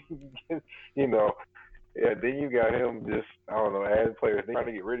 You know. Yeah, then you got him just, I don't know, adding players. Then trying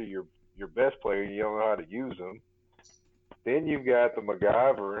to get rid of your best player. You don't know how to use them. Then you've got the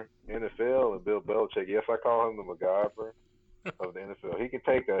MacGyver NFL and Bill Belichick. Yes, I call him the MacGyver of the NFL. He can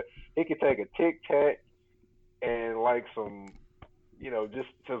take a Tic Tac and like some, just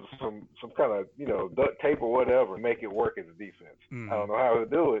some kind of duct tape or whatever and make it work as a defense. I don't know how to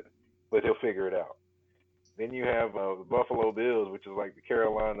do it, but he'll figure it out. Then you have the Buffalo Bills, which is like the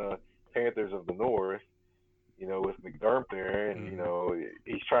Carolina Panthers of the North. With McDermott there, and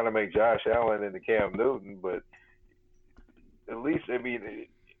he's trying to make Josh Allen into Cam Newton, but at least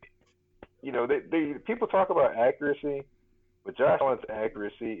people talk about accuracy, but Josh Allen's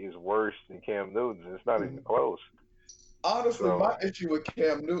accuracy is worse than Cam Newton's, and it's not even close. Honestly, my issue with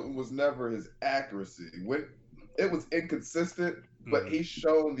Cam Newton was never his accuracy. It was inconsistent, but he's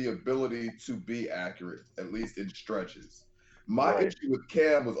shown the ability to be accurate, at least in stretches. My issue with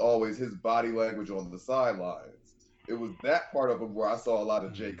Cam was always his body language on the sidelines. It was that part of him where I saw a lot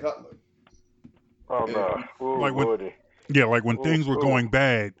of Jay Cutler. Oh, no. Like when things were going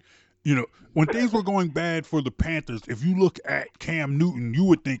bad, when things were going bad for the Panthers, if you look at Cam Newton, you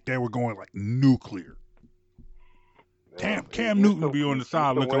would think they were going like nuclear. Cam Newton be on the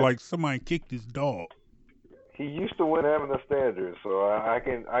side looking like somebody kicked his dog. He used to win having a standard, so I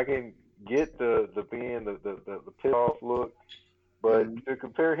can get the being the piss off look, but to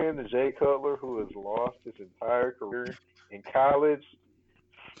compare him to Jay Cutler, who has lost his entire career in college,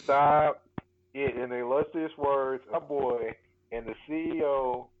 stop it. In the illustrious words, my boy and the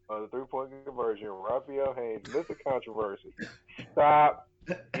CEO of the 3-point conversion, Raphael Haynes, Mr. Controversy, stop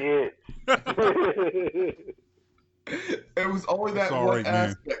it. It was only that one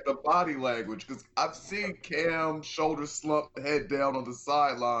aspect, the body language, because I've seen Cam shoulders slump, head down on the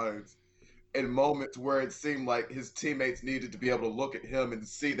sidelines in moments where it seemed like his teammates needed to be able to look at him and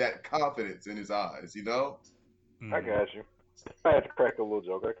see that confidence in his eyes, I got you. I had to crack a little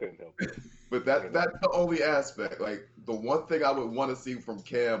joke. I couldn't help it. But that's the only aspect. Like, the one thing I would want to see from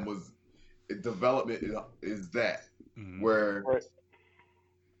Cam was development is that, where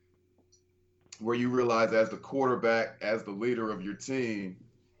you realize as the quarterback, as the leader of your team,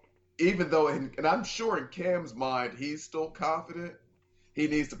 even though, and I'm sure in Cam's mind, he's still confident, he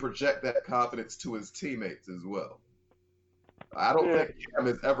needs to project that confidence to his teammates as well. I don't think Cam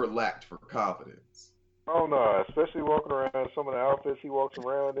has ever lacked for confidence. Oh, no, especially walking around some of the outfits he walks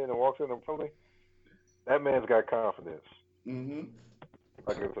around in and walks in front of me. That man's got confidence.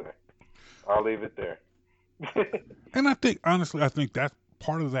 Like I say, I'll leave it there. And I think that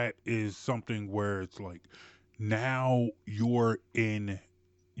part of that is something where it's like, now you're in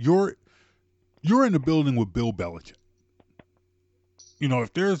the building with Bill Belichick.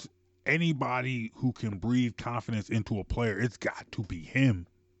 If there's anybody who can breathe confidence into a player, it's got to be him.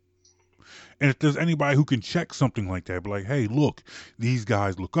 And if there's anybody who can check something like that, be like, hey, look, these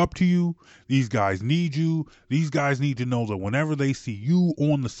guys look up to you. These guys need you. These guys need to know that whenever they see you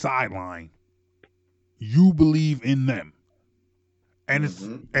on the sideline, you believe in them. And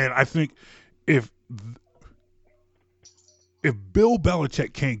and I think if Bill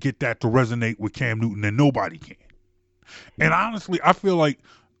Belichick can't get that to resonate with Cam Newton, then nobody can. And honestly, I feel like,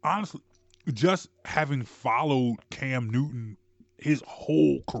 just having followed Cam Newton his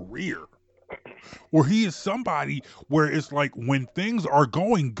whole career, where he is somebody where it's like when things are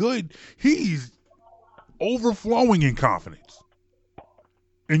going good, he's overflowing in confidence.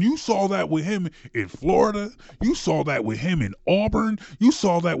 And you saw that with him in Florida. You saw that with him in Auburn. You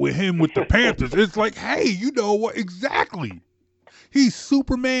saw that with him with the Panthers. It's like, hey, you know what? Exactly. He's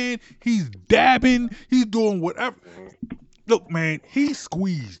Superman. He's dabbing. He's doing whatever. Look, man, he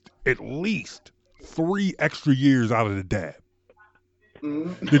squeezed at least 3 extra years out of the dab.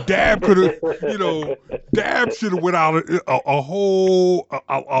 The dab could have, dab should have went out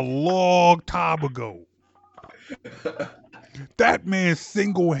a long time ago. That man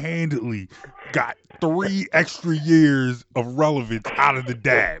single-handedly got 3 extra years of relevance out of the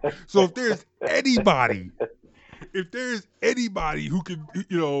dab. So if there's anybody who can,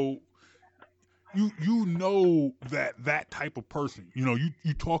 you know that type of person. You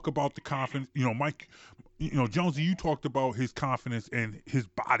talk about the confidence. Mike, Jonesy, you talked about his confidence and his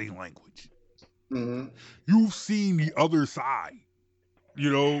body language. You've seen the other side.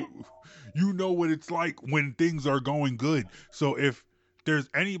 You know what it's like when things are going good. So if there's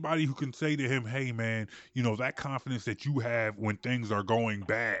anybody who can say to him, hey, man, that confidence that you have when things are going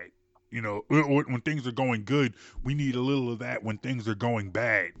bad, when things are going good, we need a little of that when things are going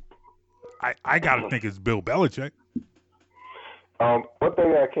bad. I got to think it's Bill Belichick. One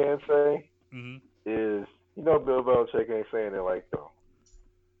thing I can say is, Bill Belichick ain't saying it like,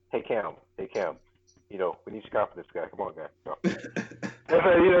 hey, Cam, we need your confidence, guy. Come on, guy. No. He's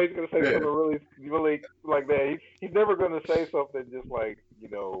going to say something really, really like that. He's never going to say something just like,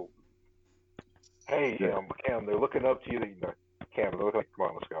 hey, Cam, they're looking up to you. Cam, they're looking, come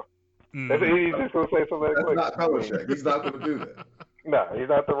on, let's go. He's just going to say something like that. That's not Belichick. He's not going to do that. No, he's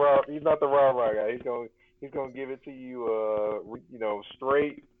not the rah guy. He's going to give it to you,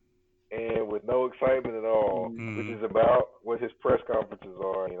 straight and with no excitement at all, which is about what his press conferences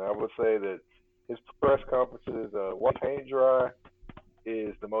are. I would say that his press conferences, one paint dry,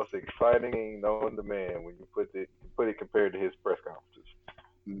 is the most exciting thing known to man when you put it compared to his press conferences.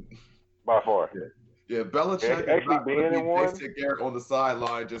 By far. Yeah, Belichick actually being in one. Jason Garrett on the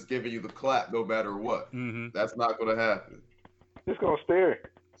sideline just giving you the clap no matter what. That's not going to happen. He's going to stare.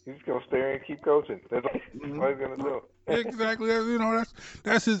 He's going to stare and keep coaching. That's all he's going to do. Exactly.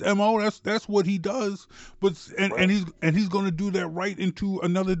 That's his MO. That's what he does. But and he's going to do that right into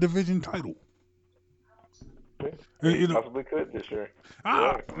another division title. He possibly could this year.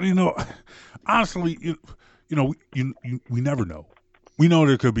 Honestly, we never know. We know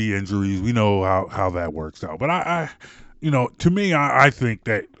there could be injuries. We know how that works out. But I to me, I think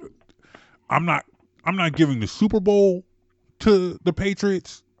that I'm not giving the Super Bowl to the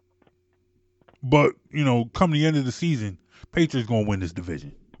Patriots. But, come the end of the season, Patriots going to win this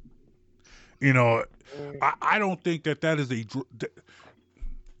division. I don't think that is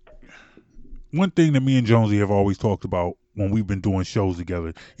one thing that me and Jonesy have always talked about when we've been doing shows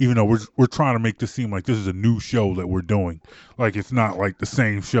together, even though we're trying to make this seem like this is a new show that we're doing. Like it's not like the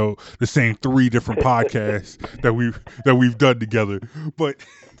same show, the same 3 different podcasts that we've done together. But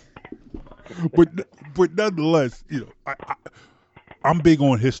nonetheless, I'm big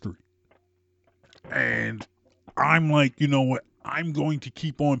on history. And I'm like, you know what? I'm going to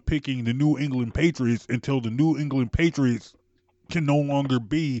keep on picking the New England Patriots until the New England Patriots can no longer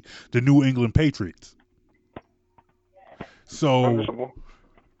be the New England Patriots. So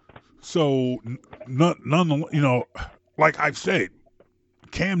none, like I've said,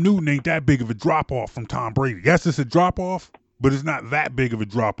 Cam Newton ain't that big of a drop off from Tom Brady. Yes, it's a drop off, but it's not that big of a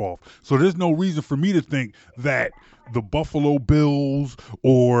drop off. So there's no reason for me to think that the Buffalo Bills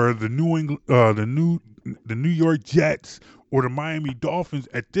or the New York Jets or the Miami Dolphins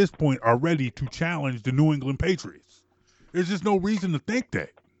at this point are ready to challenge the New England Patriots. There's just no reason to think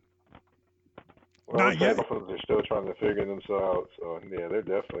that. Well, not yet. They're still trying to figure themselves out. So, yeah, they're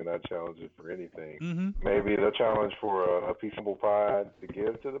definitely not challenging for anything. Maybe they'll challenge for a piece of pie to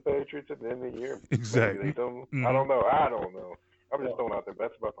give to the Patriots at the end of the year. Exactly. Maybe they don't. I don't know. I'm just throwing out there.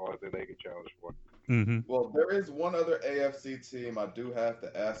 That's about the only thing they can challenge for. Well, there is one other AFC team I do have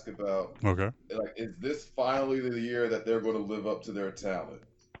to ask about. Okay. Like, is this finally the year that they're going to live up to their talent?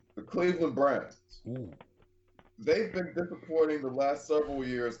 The Cleveland Browns. Ooh. They've been disappointing the last several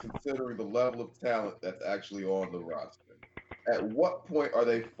years considering the level of talent that's actually on the roster. At what point are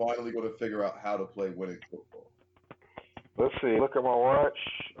they finally going to figure out how to play winning football? Let's see. Look at my watch.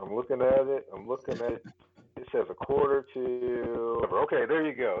 I'm looking at it. It says a quarter to. Okay, there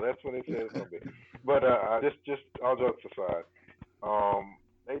you go. That's what it says it's gonna be. But just all jokes aside,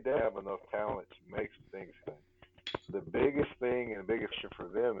 they do have enough talent to make some things happen. The biggest thing and the biggest issue for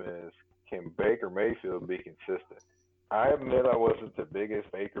them is, can Baker Mayfield be consistent? I admit I wasn't the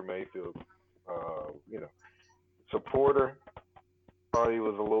biggest Baker Mayfield, supporter. Thought he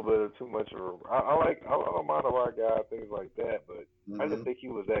was a little bit of too much of a. I don't mind a lot of guys, things like that, but I didn't think he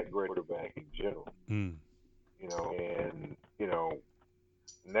was that great quarterback in general.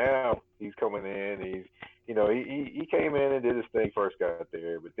 Now he's coming in. He came in and did his thing first, got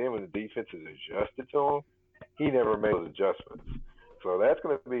there, but then when the defense is adjusted to him, he never made those adjustments. So that's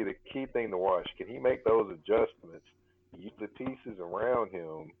going to be the key thing to watch. Can he make those adjustments, use the pieces around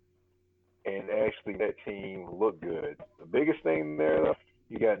him, and actually that team look good? The biggest thing there, though,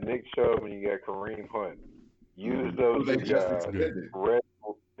 you got Nick Chubb and you got Kareem Hunt. Use those guys.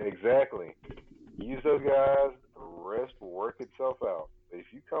 Exactly. Use those guys. The rest will work itself out. If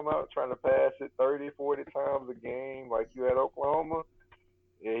you come out trying to pass it 30, 40 times a game like you at Oklahoma,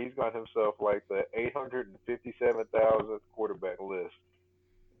 yeah, he's got himself like the 857,000th quarterback list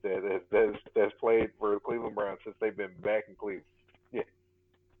that's played for the Cleveland Browns since they've been back in Cleveland. Yeah.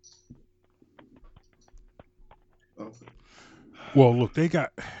 Well, look, they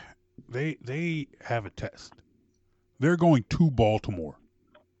have a test. They're going to Baltimore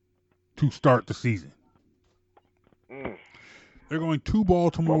to start the season. They're going to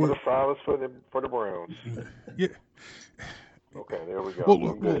Baltimore. Moment of silence for the Browns. Yeah. Okay, there we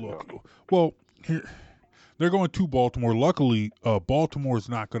go. Well, here, they're going to Baltimore. Luckily, Baltimore is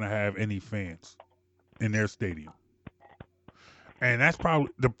not going to have any fans in their stadium, and that's probably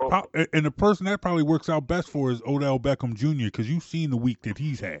and the person that probably works out best for is Odell Beckham Jr. because you've seen the week that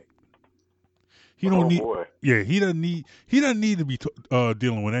he's had. He don't need. Boy. Yeah, he doesn't need to be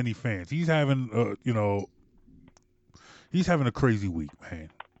dealing with any fans. He's having he's having a crazy week,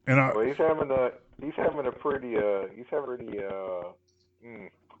 man. And he's having a pretty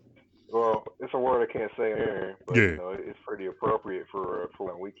well, it's a word I can't say here, but yeah. It's pretty appropriate for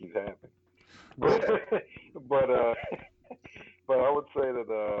one week he's having. But I would say that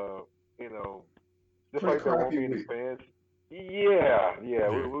just like there won't be any fans. Yeah,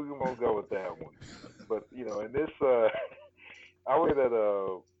 we won't go with that one. But in this, I would say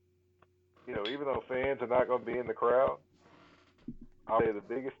that even though fans are not going to be in the crowd, I'll say the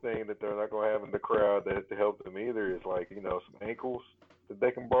biggest thing that they're not going to have in the crowd that to help them either is some ankles that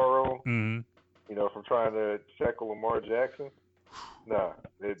they can borrow. Mm-hmm. From trying to tackle Lamar Jackson. No,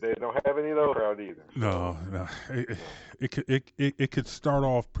 they don't have any of those around either. No. It could start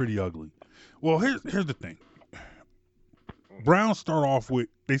off pretty ugly. Well, here's the thing. Browns start off on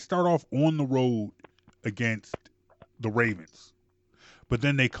the road against the Ravens. But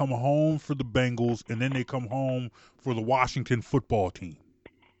then they come home for the Bengals, and then they come home for the Washington football team.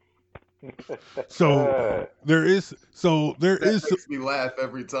 So that makes me laugh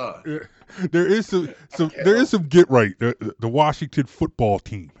every time. There is some get right. The Washington football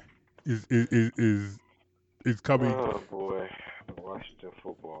team is coming. Oh boy, the Washington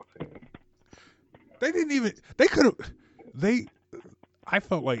football team. I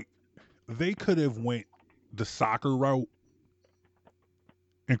felt like they could have went the soccer route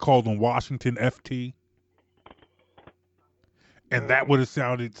and called them Washington FT. And that would have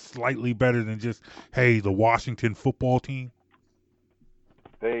sounded slightly better than just, hey, the Washington football team.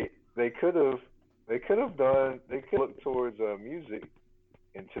 They could have looked towards music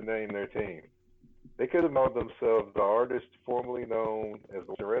and to name their team. They could have known themselves the artist formerly known as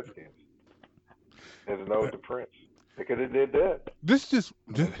the Redskins, as an ode to Prince. They could have did that. This is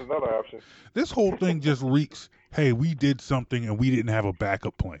another option. This whole thing just reeks, hey, we did something and we didn't have a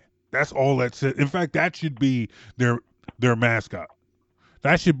backup plan. That's all that said. In fact, that should be their mascot.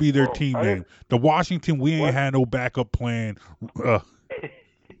 That should be their team name. The Washington, we ain't had no backup plan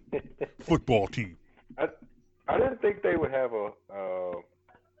football team. I didn't think they would have a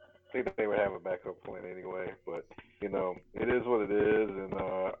backup plan anyway, but it is what it is, and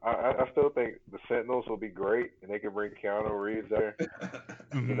I still think the Sentinels will be great, and they can bring Keanu Reeves there.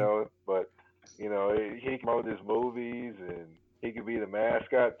 Mm-hmm. But he can promote his movies, and he could be the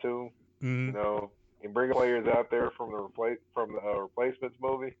mascot too. Mm-hmm. And bring players out there from the Replacements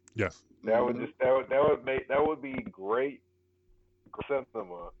movie. Yes, that would be great.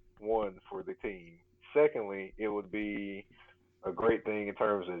 Cinema, one, for the team. Secondly, it would be a great thing in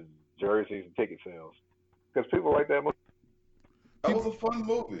terms of jerseys and ticket sales because people like that movie. That was a fun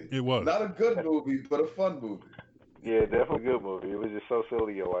movie. It was not a good movie, but a fun movie. Yeah, definitely a good movie. It was just so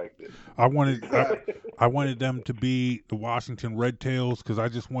silly you liked it. I wanted them to be the Washington Red Tails because I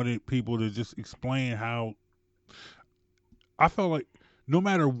just wanted people to just explain how I felt like no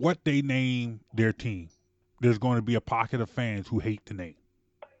matter what they name their team, there's going to be a pocket of fans who hate the name,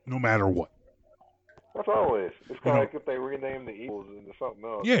 no matter what. That's always. It's kind of like if they rename the Eagles into something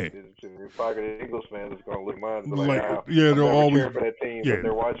else. Yeah. The pocket of Eagles fans is going to look mine. They're always for that team, but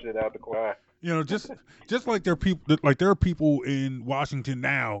they're watching it out the quiet. Just like there are people in Washington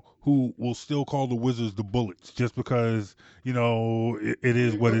now who will still call the Wizards the Bullets just because it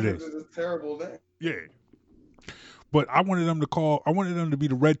is what it is. It's a terrible name. Yeah, but I wanted them to be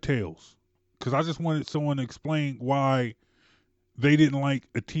the Red Tails because I just wanted someone to explain why they didn't like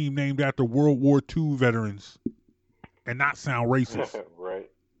a team named after World War II veterans and not sound racist.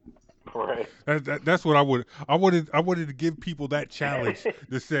 Right. That's what I wanted. I wanted to give people that challenge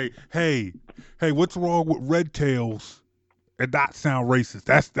to say, hey, what's wrong with Red Tails and not sound racist?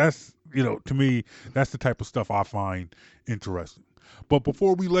 That's to me, that's the type of stuff I find interesting. But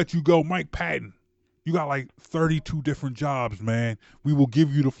before we let you go, Mike Patton, you got like 32 different jobs, man. We will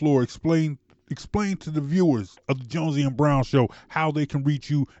give you the floor. Explain to the viewers of the Jonesy and Brown Show how they can reach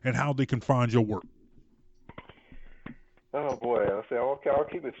you and how they can find your work. Oh boy, I'll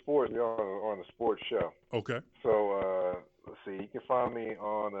keep it sports. We're on the sports show. Okay. So let's see. You can find me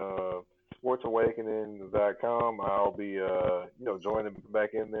on sportsawakening.com. I'll be joining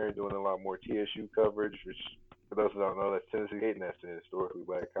back in there, doing a lot more TSU coverage, which For those who don't know, that's Tennessee State, and that's an historically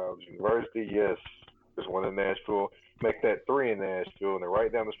black college university. Yes, there's one in Nashville. Make that three in Nashville, and they're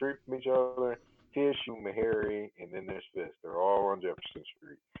right down the street from each other. TSU, Meharry, and then there's Fisk. They're all on Jefferson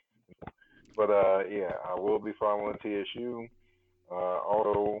Street. But yeah, I will be following TSU.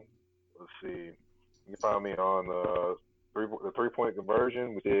 Also, let's see, you can find me on the 3-point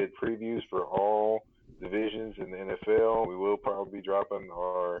conversion. We did previews for all divisions in the NFL. We will probably be dropping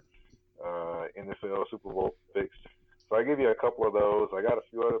our NFL Super Bowl picks. So I give you a couple of those. I got a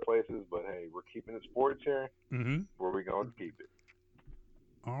few other places, but hey, we're keeping it sports here. Where we going to keep it?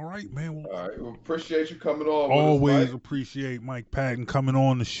 All right, man. All right. Well, appreciate you coming on. Always appreciate Mike Patton coming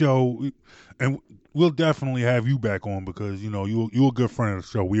on the show, and we'll definitely have you back on because you know you're a good friend of the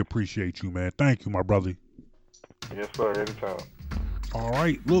show. We appreciate you, man. Thank you, my brother. Yes, sir. Anytime. All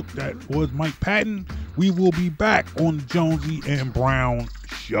right. Look, that was Mike Patton. We will be back on the Jonesy and Brown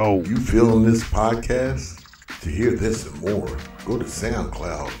show. You feeling this podcast? To hear this and more, go to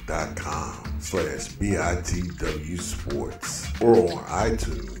soundcloud.com/BITW Sports or on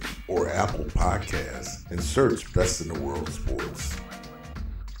iTunes or Apple Podcasts and search Best in the World Sports.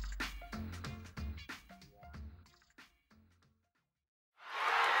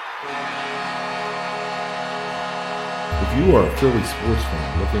 If you are a Philly sports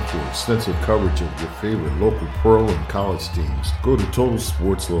fan looking for extensive coverage of your favorite local pro and college teams, go to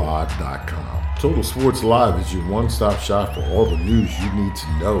TotalSportsLive.com. Total Sports Live is your one-stop shop for all the news you need to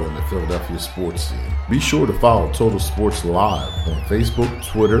know in the Philadelphia sports scene. Be sure to follow Total Sports Live on Facebook,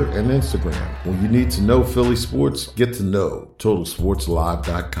 Twitter, and Instagram. When you need to know Philly sports, get to know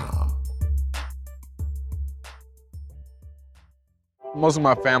TotalSportsLive.com. Most of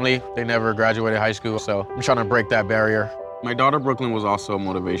my family, they never graduated high school, so I'm trying to break that barrier. My daughter, Brooklyn, was also a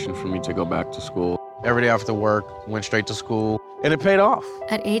motivation for me to go back to school. Every day after work, went straight to school, and it paid off.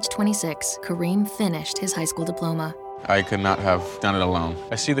 At age 26, Kareem finished his high school diploma. I could not have done it alone.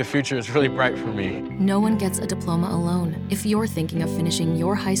 I see the future is really bright for me. No one gets a diploma alone. If you're thinking of finishing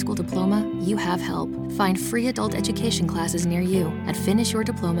your high school diploma, you have help. Find free adult education classes near you at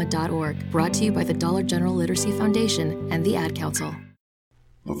finishyourdiploma.org. Brought to you by the Dollar General Literacy Foundation and the Ad Council.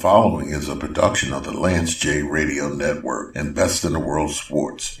 The following is a production of the Lance J Radio Network and Best in the World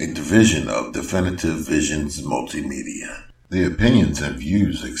Sports, a division of Definitive Visions Multimedia. The opinions and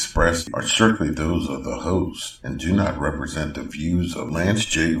views expressed are strictly those of the host and do not represent the views of Lance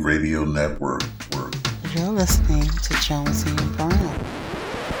J Radio Network. You're listening to Jonesy and Brown.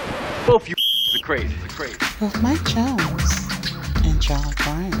 Both you are crazy. With Mike Jones and John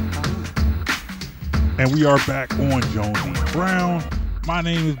Brown. And we are back on Jonesy and Brown. My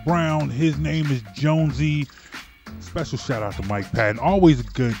name is Brown. His name is Jonesy. Special shout out to Mike Patton. Always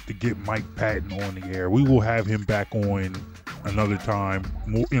good to get Mike Patton on the air. We will have him back on another time.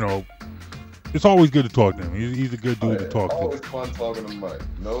 More, you know, it's always good to talk to him. He's a good dude to talk to. Always fun talking to Mike.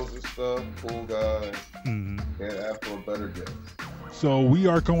 Knows his stuff. Cool guy. Can't ask for a better guest. So we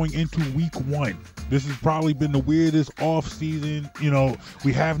are going into week 1. This has probably been the weirdest off season. You know,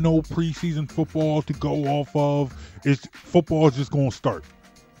 we have no preseason football to go off of. Football is just going to start.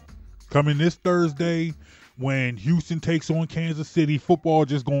 Coming this Thursday, when Houston takes on Kansas City, football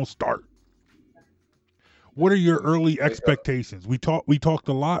just going to start. What are your early expectations? We talked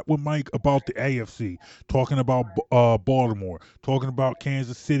a lot with Mike about the AFC, talking about Baltimore, talking about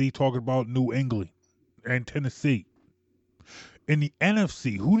Kansas City, talking about New England and Tennessee. In the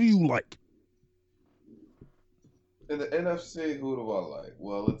NFC, who do you like? In the NFC, who do I like?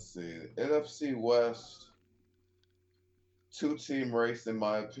 Well, let's see. The NFC West, 2-team race, in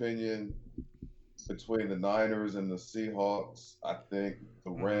my opinion, between the Niners and the Seahawks. I think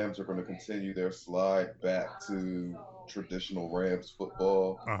the Rams are going to continue their slide back to traditional Rams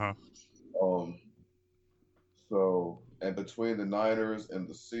football. And between the Niners and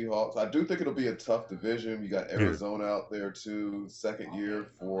the Seahawks, I do think it'll be a tough division. You got Arizona out there too, second year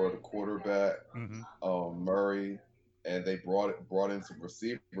for the quarterback, Murray, and they brought in some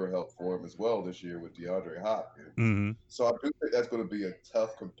receiver help for him as well this year with DeAndre Hopkins. So I do think that's going to be a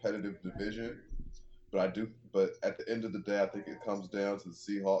tough, competitive division. But at the end of the day, I think it comes down to the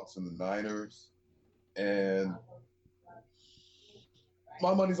Seahawks and the Niners, and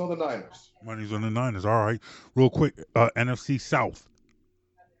my money's on the Niners. Money's on the Niners. All right. Real quick, NFC South.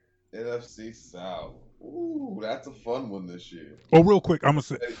 NFC South. Ooh, that's a fun one this year. Oh, real quick, I'm gonna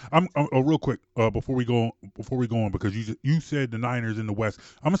say, real quick, before we go on, because you said the Niners in the West.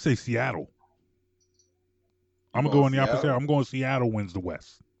 I'm gonna say Seattle. I'm gonna go in the opposite. I'm going Seattle wins the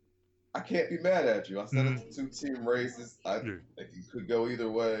West. I can't be mad at you. I said it's 2-team races. I think you could go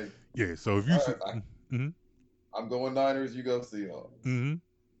either way. Yeah. So if you I'm going Niners, you go Seahawks.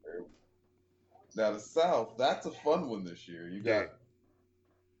 Now the South, that's a fun one this year. You got,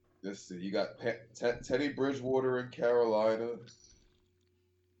 let's see, you got Teddy Bridgewater in Carolina.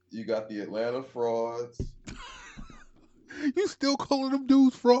 You got the Atlanta Frauds. You still calling them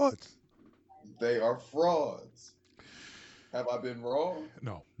dudes frauds? They are frauds. Have I been wrong?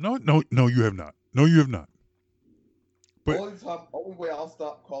 No, you have not. No, you have not. But only way I'll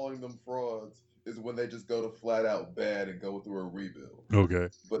stop calling them frauds is when they just go to flat out bad and go through a rebuild. Okay.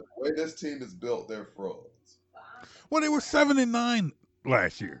 But the way this team is built, they're frauds. Well, they were 7-9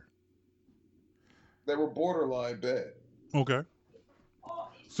 last year. They were borderline bad. Okay.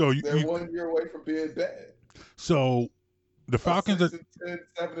 So they're 1 year away from being bad. So the Falcons are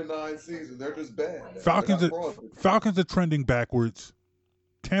 7-9 season. They're just bad. Falcons are trending backwards.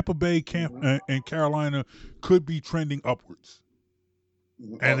 Tampa Bay and Carolina could be trending upwards.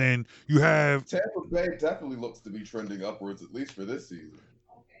 And then you have Tampa Bay definitely looks to be trending upwards, at least for this season.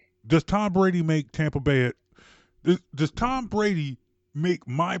 Does Tom Brady make Tampa Bay? Does Tom Brady make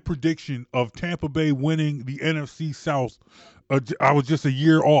my prediction of Tampa Bay winning the NFC South? I was just a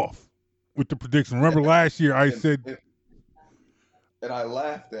year off with the prediction. Remember last year I said, and I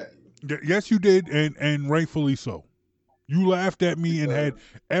laughed at you. Yes, you did, and rightfully so. You laughed at me and had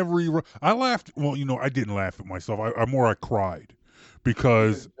I laughed. Well, I didn't laugh at myself. I cried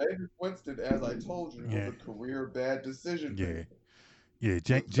because Jameis Winston, as I told you, was a career bad decision.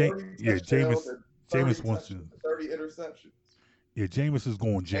 Jameis Winston. 30 interceptions. Yeah, Jameis is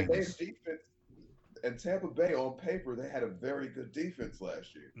going Jameis. And Tampa Bay, on paper, they had a very good defense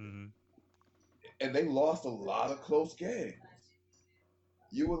last year. Mm-hmm. And they lost a lot of close games.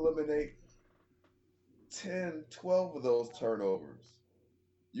 You eliminate 10, 12 of those turnovers.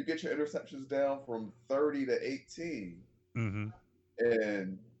 You get your interceptions down from 30 to 18. Mm-hmm.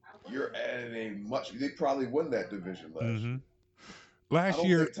 And you're adding they probably win that division last year. Last I don't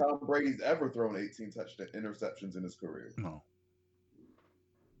year, think Tom Brady's ever thrown 18 touchdown interceptions in his career. No.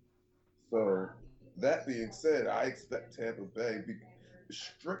 So, that being said, I expect Tampa Bay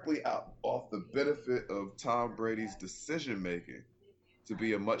strictly off the benefit of Tom Brady's decision making to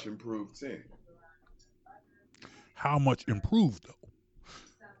be a much improved team. How much improved though?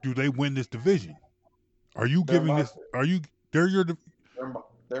 Do they win this division? Are you giving this? Are you? They're your.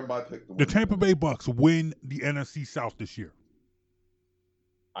 They're my pick to win. The Tampa Bay Bucks win the NFC South this year.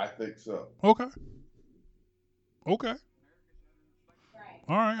 I think so. Okay.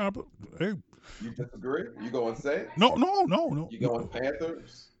 All right. Hey. You disagree? You going Saints? No. You going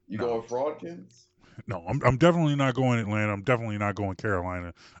Panthers? You going Fraudkins? No, I'm definitely not going Atlanta. I'm definitely not going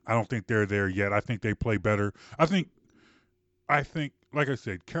Carolina. I don't think they're there yet. I think they play better. I think, like I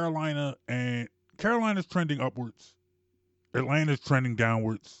said, Carolina's trending upwards. Atlanta's trending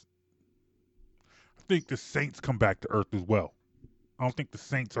downwards. I think the Saints come back to earth as well. I don't think the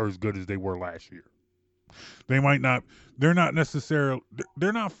Saints are as good as they were last year. They might not. They're not necessarily.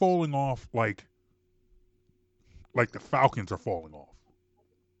 They're not falling off like the Falcons are falling off.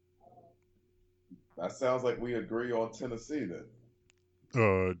 That sounds like we agree on Tennessee then.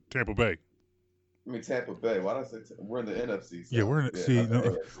 Tampa Bay. Tampa Bay. Why did I say we're in the NFC? So. Yeah, we're in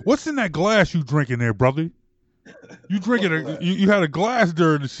the. What's in that glass you drinking there, brother? You drinking you had a glass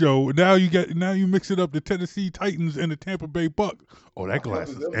during the show. Now you mix it up the Tennessee Titans and the Tampa Bay Bucks. Oh, that glass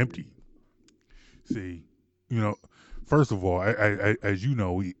is empty. See, first of all, I as you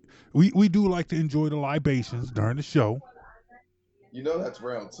know, we do like to enjoy the libations during the show. That's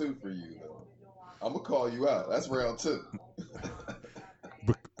round 2 for you, though. I'm gonna call you out. That's round 2.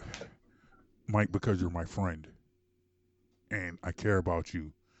 Mike, because you're my friend, and I care about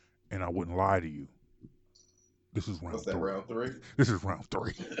you, and I wouldn't lie to you. This is round 3. What's that, round 3? This is round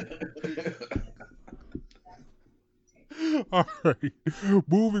 3. All right,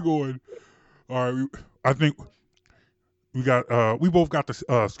 moving on. All right, I think we got. We both got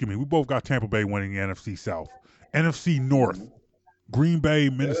we both got Tampa Bay winning the NFC South. NFC North, Green Bay,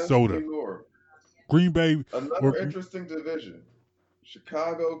 Minnesota. NFC North. Green Bay. Another interesting division.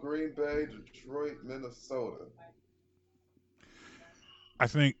 Chicago, Green Bay, Detroit, Minnesota. I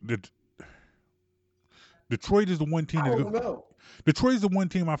think that Detroit is the one team. I don't know. Detroit is the one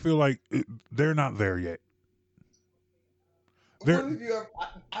team I feel like they're not there yet.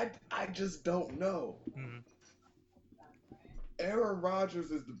 I just don't know. Mm-hmm. Aaron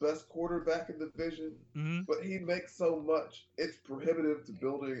Rodgers is the best quarterback in the division, but he makes so much. It's prohibitive to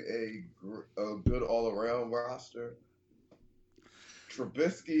building a good all-around roster.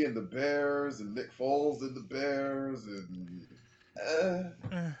 Trubisky and the Bears, and Nick Foles and the Bears, and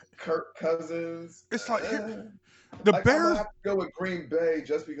Kirk Cousins. It's like the Bears. I'm gonna have to go with Green Bay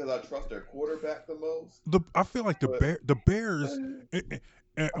just because I trust their quarterback the most. I feel like the Bears,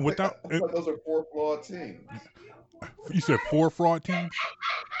 And I without thought those are 4 flawed teams. You said 4 fraud teams?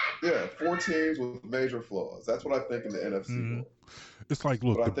 Yeah, 4 teams with major flaws. That's what I think in the NFC North. It's like,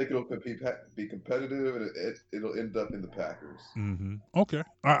 look, but I think it'll be competitive, and it'll end up in the Packers. Okay,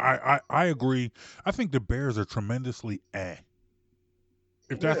 I agree. I think the Bears are tremendously if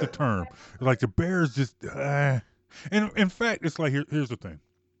that's a term. Like the Bears just And in fact, it's like here's the thing.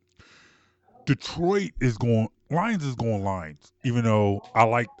 Detroit is going Lions, even though I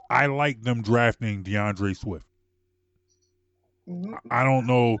like them drafting DeAndre Swift. I don't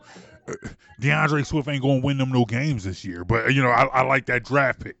know. DeAndre Swift ain't gonna win them no games this year, but I like that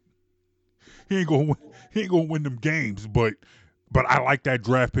draft pick. He ain't gonna win them games, but I like that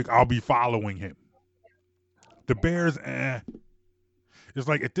draft pick. I'll be following him. The Bears, it's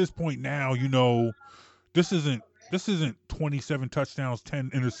like at this point now, this isn't 27 touchdowns, 10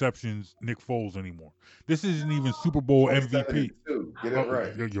 interceptions, Nick Foles anymore. This isn't even Super Bowl MVP. Get it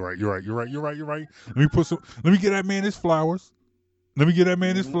right. You're right. Let me get that man his flowers. Let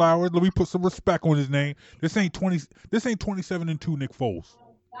me put some respect on his name. This ain't 27-2 Nick Foles.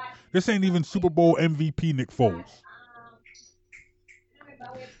 This ain't even Super Bowl MVP Nick Foles.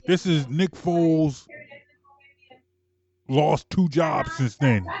 This is Nick Foles lost 2 jobs since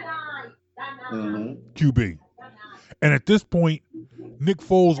then. QB. And at this point, Nick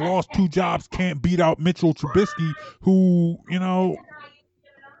Foles lost 2 jobs, can't beat out Mitchell Trubisky, who, you know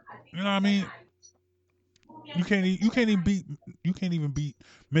what I mean? You can't even beat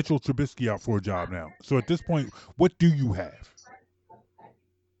Mitchell Trubisky out for a job now. So at this point, what do you have?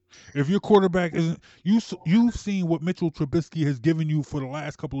 If your quarterback isn't, you've seen what Mitchell Trubisky has given you for the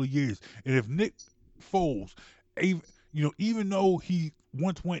last couple of years, and if Nick Foles, even though he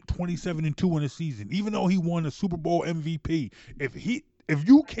once went 27-2 in a season, even though he won a Super Bowl MVP, if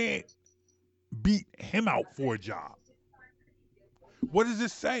you can't beat him out for a job, what does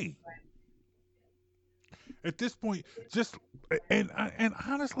it say? At this point, and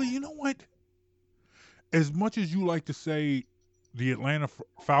honestly, you know what? As much as you like to say the Atlanta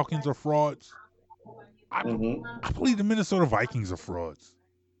Falcons are frauds, I believe the Minnesota Vikings are frauds.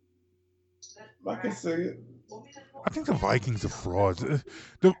 I can see it. I think the Vikings are frauds.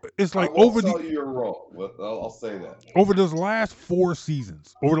 It's like you're wrong. I'll say that. Over the last 4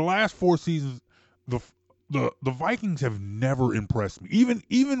 seasons, the Vikings have never impressed me.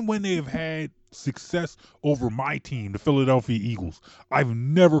 Even when they have had success over my team, the Philadelphia Eagles, I've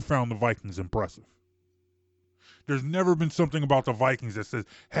never found the Vikings impressive. There's never been something about the Vikings that says,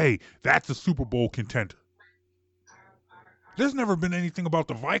 hey, that's a Super Bowl contender. There's never been anything about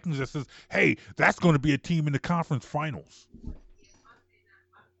the Vikings that says, hey, that's going to be a team in the conference finals.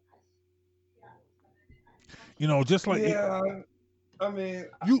 Just like... Yeah, I mean,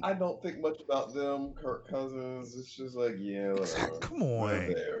 I don't think much about them. Kirk Cousins, it's just like,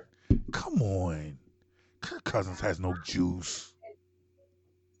 whatever. Come on. Kirk Cousins has no juice.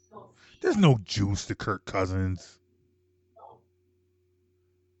 There's no juice to Kirk Cousins.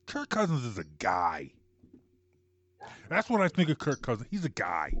 Kirk Cousins is a guy. That's what I think of Kirk Cousins. He's a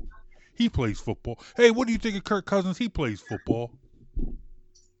guy. He plays football. Hey, what do you think of Kirk Cousins? He plays football.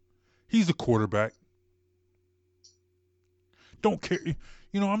 He's a quarterback. Don't care.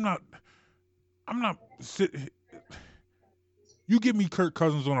 I'm not sitting. You give me Kirk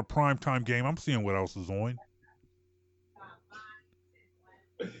Cousins on a primetime game, I'm seeing what else is on.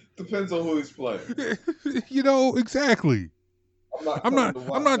 Depends on who he's playing. Exactly.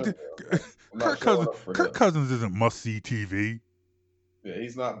 Kirk Cousins isn't must-see TV. Yeah,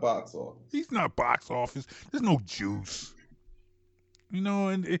 he's not box office. There's no juice.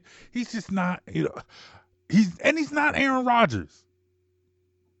 And he's just not, he's not Aaron Rodgers.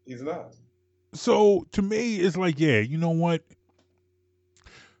 He's not. So to me, it's like, you know what?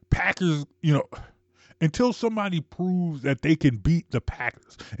 Packers, until somebody proves that they can beat the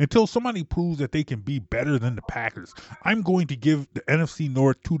Packers, until somebody proves that they can be better than the Packers, I'm going to give the NFC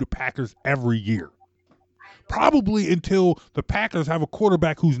North to the Packers every year. Probably until the Packers have a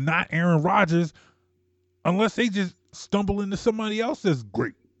quarterback who's not Aaron Rodgers, unless they just stumble into somebody else that's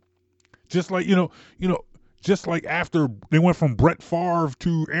great. Just like, just like after they went from Brett Favre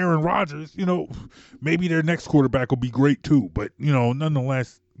to Aaron Rodgers, maybe their next quarterback will be great too. But,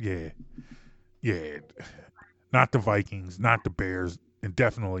 nonetheless, not the Vikings, not the Bears, and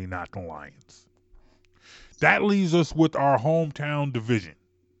definitely not the Lions. That leaves us with our hometown division.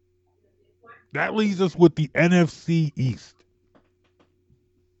 That leaves us with the NFC East.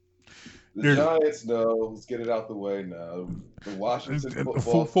 The Giants, no. Let's get it out the way now. The Washington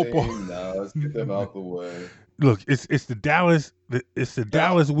football team, no. Let's get them out the way. Look, it's the Dallas. It's the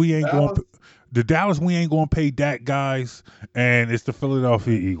Dallas. We ain't going. The Dallas, we ain't going to pay Dak guys, and it's the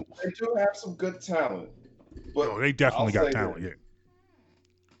Philadelphia Eagles. They do have some good talent. But no, they definitely got talent,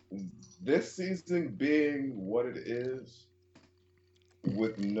 yeah. This season being what it is,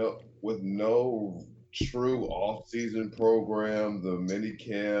 with no true off-season program, the mini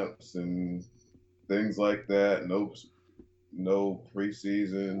camps and things like that, no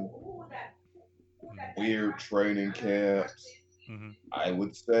preseason, weird training camps. I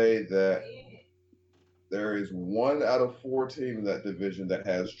would say that there is 1 out of 4 teams in that division that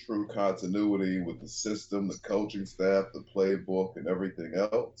has true continuity with the system, the coaching staff, the playbook, and everything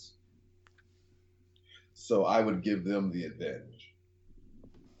else. So I would give them the advantage.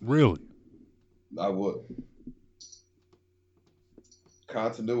 Really? I would.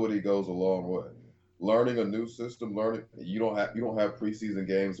 Continuity goes a long way. Learning a new system, you don't have preseason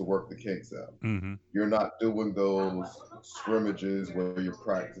games to work the kinks out. You're not doing those scrimmages where you're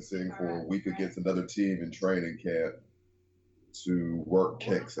practicing for a week against another team in training camp to work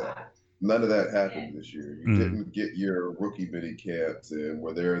kinks out. None of that happened this year. You didn't get your rookie mini camps in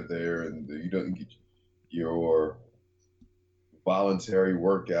where they're there, and you didn't get your voluntary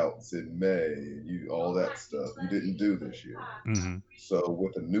workouts in May, all that stuff. You didn't do this year. So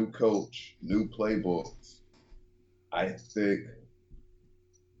with a new coach, new playbooks, I think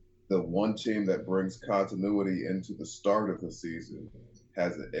the one team that brings continuity into the start of the season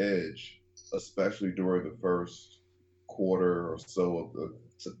has an edge, especially during the first quarter or so of the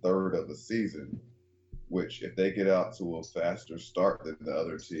third of the season, which if they get out to a faster start than the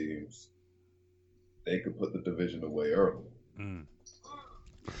other teams, they could put the division away early.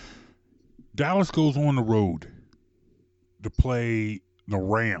 Dallas goes on the road to play the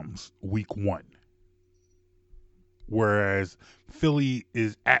Rams week 1, whereas Philly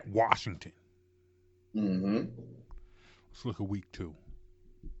is at Washington. Let's look at week 2.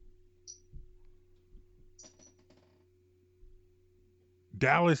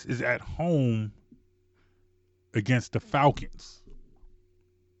 Dallas is at home against the Falcons,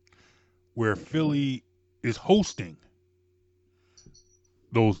 where Philly is hosting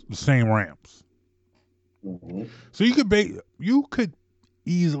the same Rams. So you could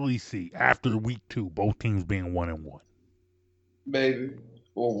easily see after week 2 both teams being 1-1. Maybe.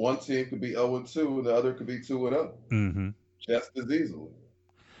 Or one team could be 0-2 and the other could be 2-0. Just as easily.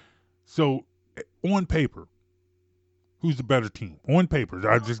 So on paper, who's the better team? On paper,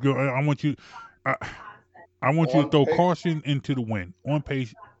 I want you to throw caution into the wind. On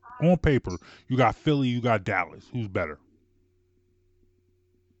paper, you got Philly, you got Dallas. Who's better?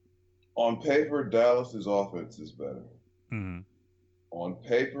 On paper, Dallas's offense is better. On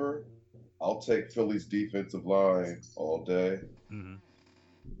paper, I'll take Philly's defensive line all day.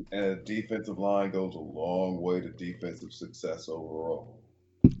 And defensive line goes a long way to defensive success overall.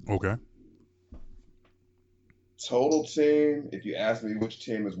 Okay. Total team, if you ask me which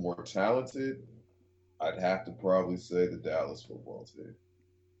team is more talented, I'd have to probably say the Dallas football team.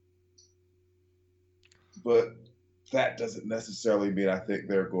 But that doesn't necessarily mean I think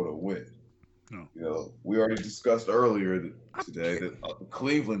they're going to win. No. We already discussed earlier today that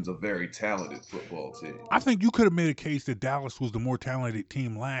Cleveland's a very talented football team. I think you could have made a case that Dallas was the more talented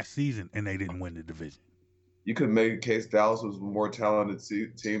team last season and they didn't win the division. You could make a case Dallas was a more talented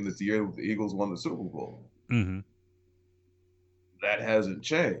team this year the Eagles won the Super Bowl. That hasn't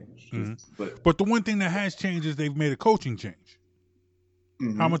changed. But the one thing that has changed is they've made a coaching change.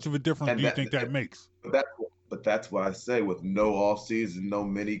 How much of a difference do you think that makes? But that's what I say, with no offseason, no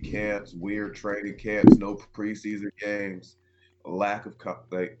mini camps, weird training camps, no preseason games, a lack of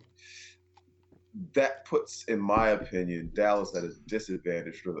that puts, in my opinion, Dallas at a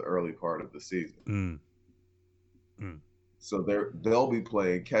disadvantage for the early part of the season. So they'll be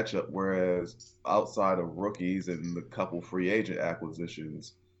playing catch up, whereas outside of rookies and the couple free agent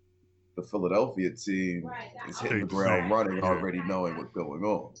acquisitions, the Philadelphia team is hitting the ground running, already knowing what's going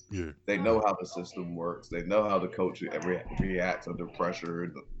on. They know how the system works. They know how the coach reacts under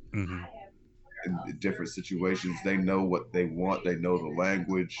pressure in different situations. They know what they want. They know the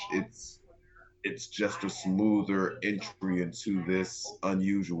language. It's just a smoother entry into this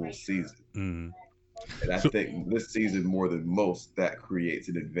unusual season. And I think this season, more than most, that creates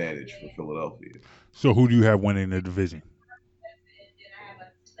an advantage for Philadelphia. So who do you have winning the division?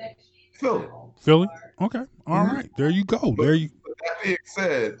 Philly. Okay. All right. There you go. But that being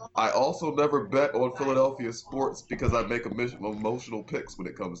said, I also never bet on Philadelphia sports because I make emotional picks when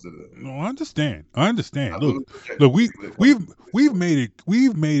it comes to that. No, I understand. Look, we've made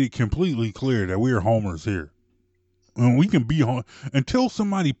it completely clear that we're homers here. And we can be until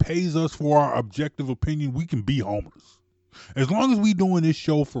somebody pays us for our objective opinion, we can be homers. As long as we doing this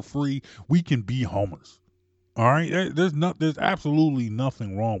show for free, we can be homeless. All right? There's absolutely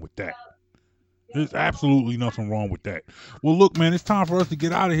nothing wrong with that. There's absolutely nothing wrong with that. Well, look, man, it's time for us to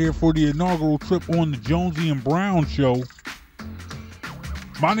get out of here for the inaugural trip on the Jonesy and Brown Show.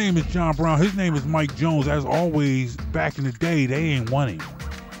 My name is John Brown. His name is Mike Jones. As always, back in the day, they ain't won him.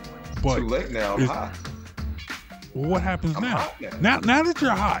 But too late now. I'm hot. Well, what happens I'm now? hot now? Now that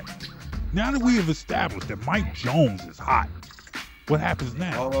you're hot, now that we have established that Mike Jones is hot, what happens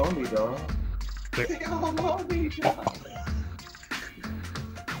now? All on me, dog. All on me, dog.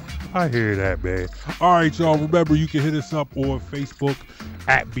 I hear that, man. All right, y'all. Remember, you can hit us up on Facebook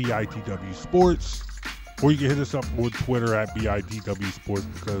at BITW Sports, or you can hit us up on Twitter at BITW Sports,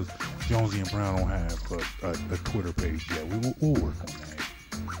 because Jonesy and Brown don't have a Twitter page yet. We'll work on that.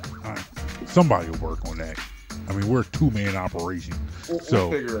 All right. Somebody will work on that. I mean, we're a two-man operation. We'll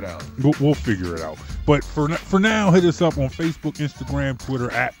figure it out. We'll figure it out. But for now, hit us up on Facebook, Instagram,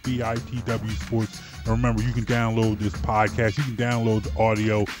 Twitter at BITW Sports. And remember, you can download this podcast. You can download the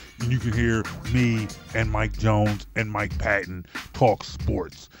audio, and you can hear me and Mike Jones and Mike Patton talk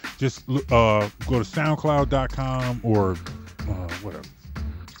sports. Just go to SoundCloud.com or whatever,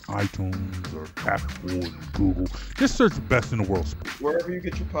 iTunes or Apple and Google. Just search Best in the World Sports. Wherever you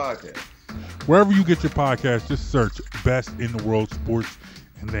get your podcast. Wherever you get your podcast, just search Best in the World Sports,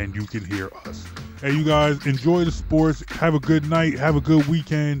 and then you can hear us. Hey, you guys, enjoy the sports. Have a good night. Have a good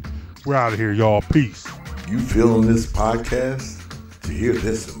weekend. We're out of here, y'all. Peace. You feeling this podcast? To hear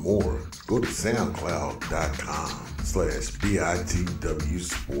this and more, go to SoundCloud.com/BITW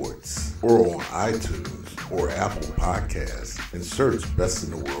Sports or on iTunes or Apple Podcasts and search Best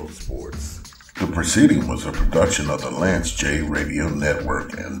in the World Sports. The proceeding was a production of the Lance J Radio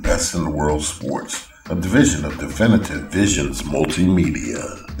Network and Best in the World Sports, a division of Definitive Visions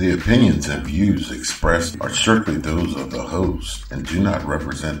Multimedia. The opinions and views expressed are strictly those of the host and do not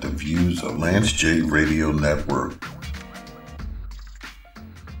represent the views of Lance J Radio Network